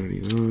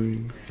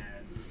 299.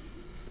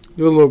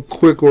 Got a little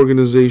quick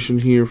organization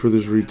here for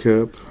this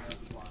recap.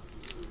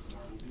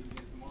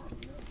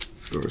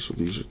 Alright, so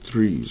these are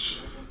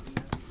threes.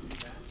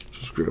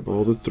 Just grab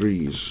all the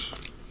threes.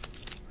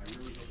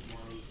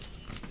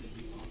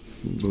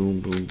 Boom,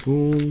 boom,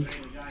 boom.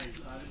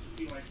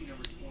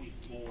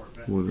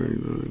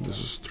 199. This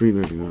is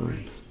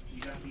 399.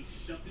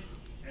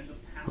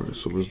 Alright,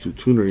 so let's do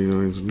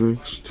 299s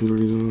next.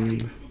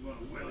 299.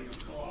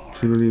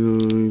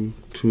 299.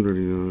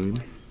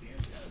 299.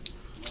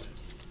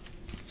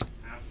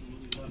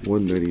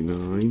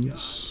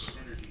 199s.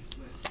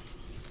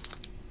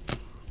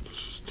 This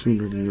is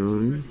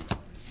 299.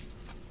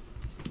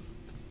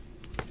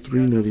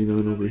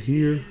 399 over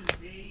here.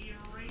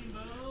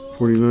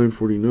 49,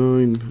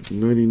 49,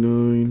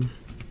 99,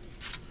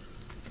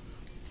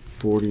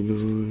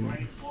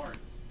 49,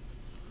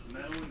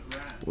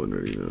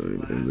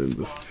 199, and then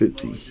the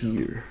 50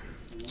 here.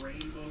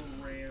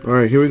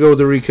 Alright, here we go with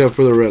the recap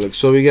for the relics.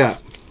 So we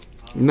got,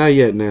 not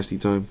yet, Nasty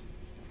Time.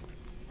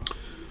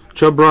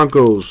 Chubb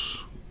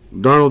Broncos,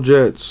 Darnold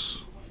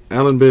Jets,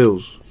 Allen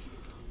Bills,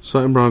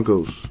 Sutton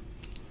Broncos,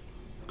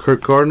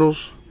 Kirk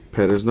Cardinals,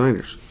 Pettis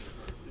Niners.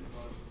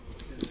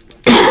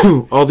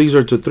 All these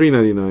are to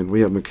 $3.99. We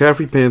have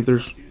McCaffrey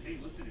Panthers,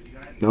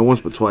 not once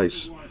but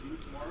twice.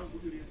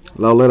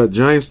 Lauletta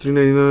Giants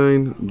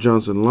 $3.99,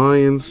 Johnson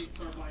Lions,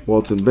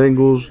 Walton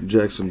Bengals,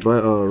 Jackson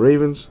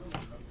Ravens,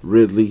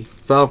 Ridley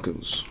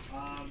Falcons.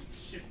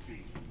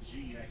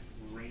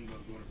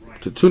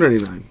 To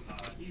 $2.99.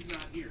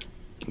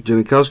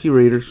 Janikowski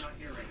Raiders,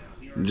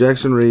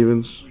 Jackson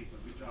Ravens,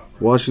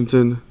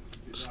 Washington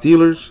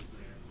Steelers,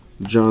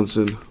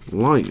 Johnson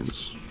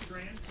Lions.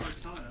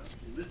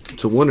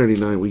 To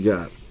 $1.99 we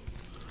got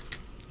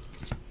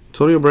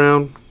Antonio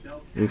Brown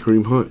and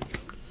Kareem Hunt.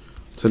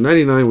 To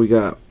 $99 we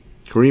got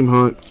Kareem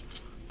Hunt,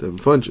 Devin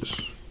Funchess.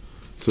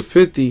 To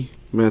 $50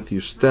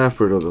 Matthew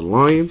Stafford of the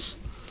Lions.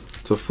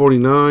 To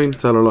 $49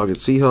 Tyler Lockett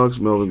Seahawks,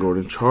 Melvin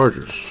Gordon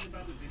Chargers.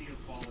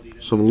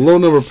 Some low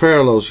number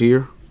parallels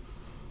here.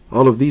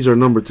 All of these are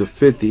numbered to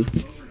 50.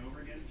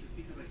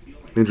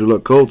 Andrew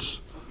Luck Colts,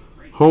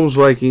 Holmes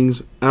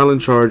Vikings, Allen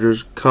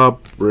Chargers,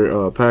 Cobb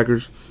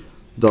Packers,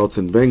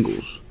 Dalton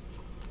Bengals.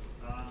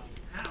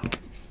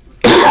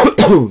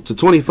 To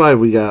 25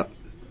 we got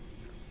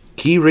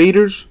Key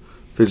Raiders,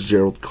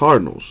 Fitzgerald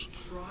Cardinals.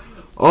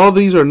 All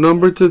these are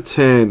numbered to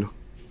 10.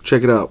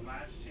 Check it out.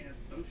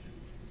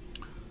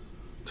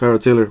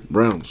 Tyrod Taylor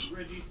Browns,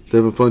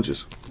 Devin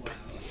Funchess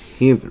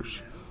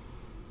Panthers,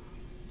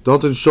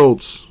 Dalton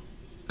Schultz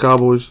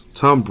Cowboys,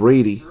 Tom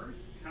Brady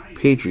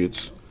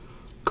Patriots,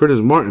 Curtis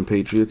Martin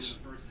Patriots,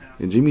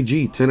 and Jimmy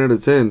G 10 out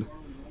of 10,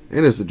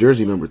 and it's the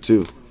jersey number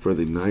 2 for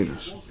the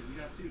Niners.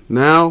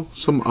 Now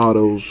some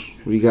autos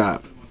we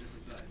got.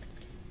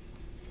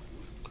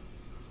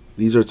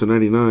 These are to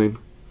 99.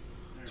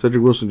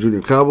 Cedric Wilson Jr.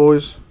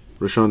 Cowboys,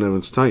 Rashawn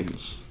Evans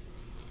Titans.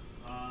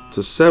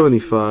 To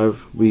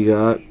 75 we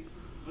got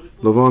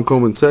Lavon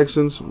Coleman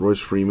Texans, Royce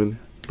Freeman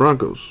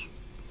Broncos.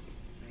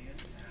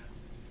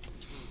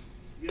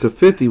 To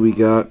 50 we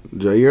got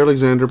Jair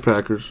Alexander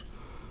Packers,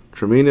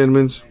 Tremaine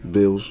Edmonds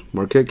Bills,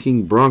 Marquette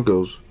King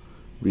Broncos,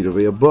 Vita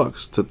Vea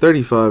Bucks. To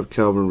 35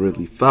 Calvin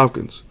Ridley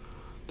Falcons.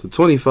 To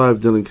 25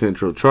 Dylan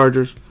Cantrell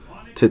Chargers.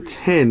 To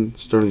 10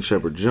 Sterling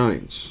Shepard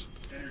Giants.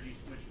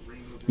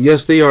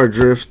 Yes, they are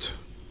drift.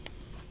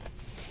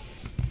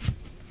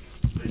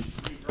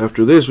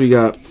 After this we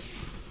got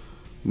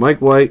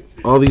Mike White.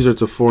 All these are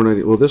to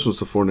 $4.90. Well, this one's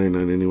to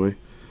 $4.99 anyway.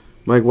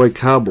 Mike White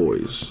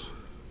Cowboys.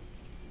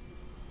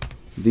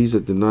 These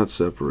that did not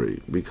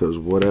separate because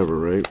whatever,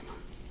 right?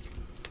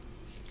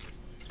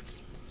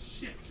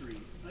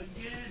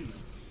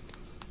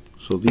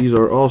 So these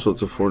are also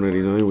to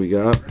 $4.99. We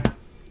got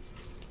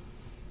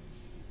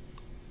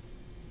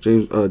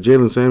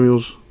Jalen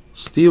Samuels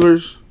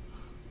Steelers,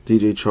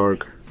 DJ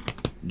Chark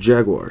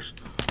Jaguars.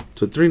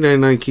 To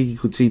 $3.99 Kiki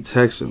Kuti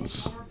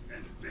Texans.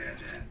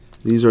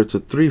 These are to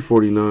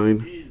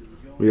 $3.49.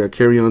 We got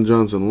Kerryon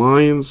Johnson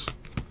Lions,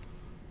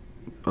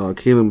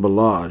 Kalen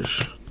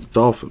Ballage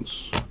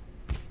Dolphins.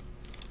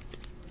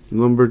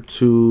 Number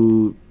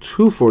to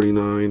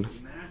 $2.49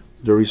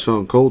 Darius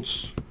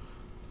Colts.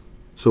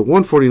 To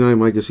 149,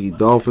 Mike Gesicki,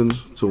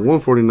 Dolphins. To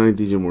 149,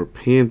 DJ Moore,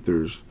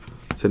 Panthers.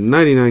 To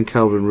 99,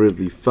 Calvin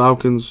Ridley,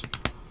 Falcons.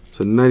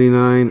 To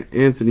 99,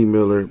 Anthony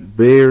Miller,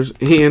 Bears.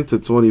 And to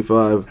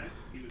 25,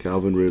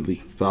 Calvin Ridley,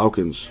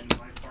 Falcons.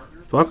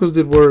 Falcons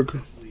did work,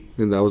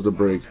 and that was the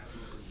break.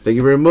 Thank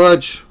you very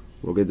much.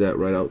 We'll get that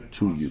right out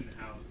to you.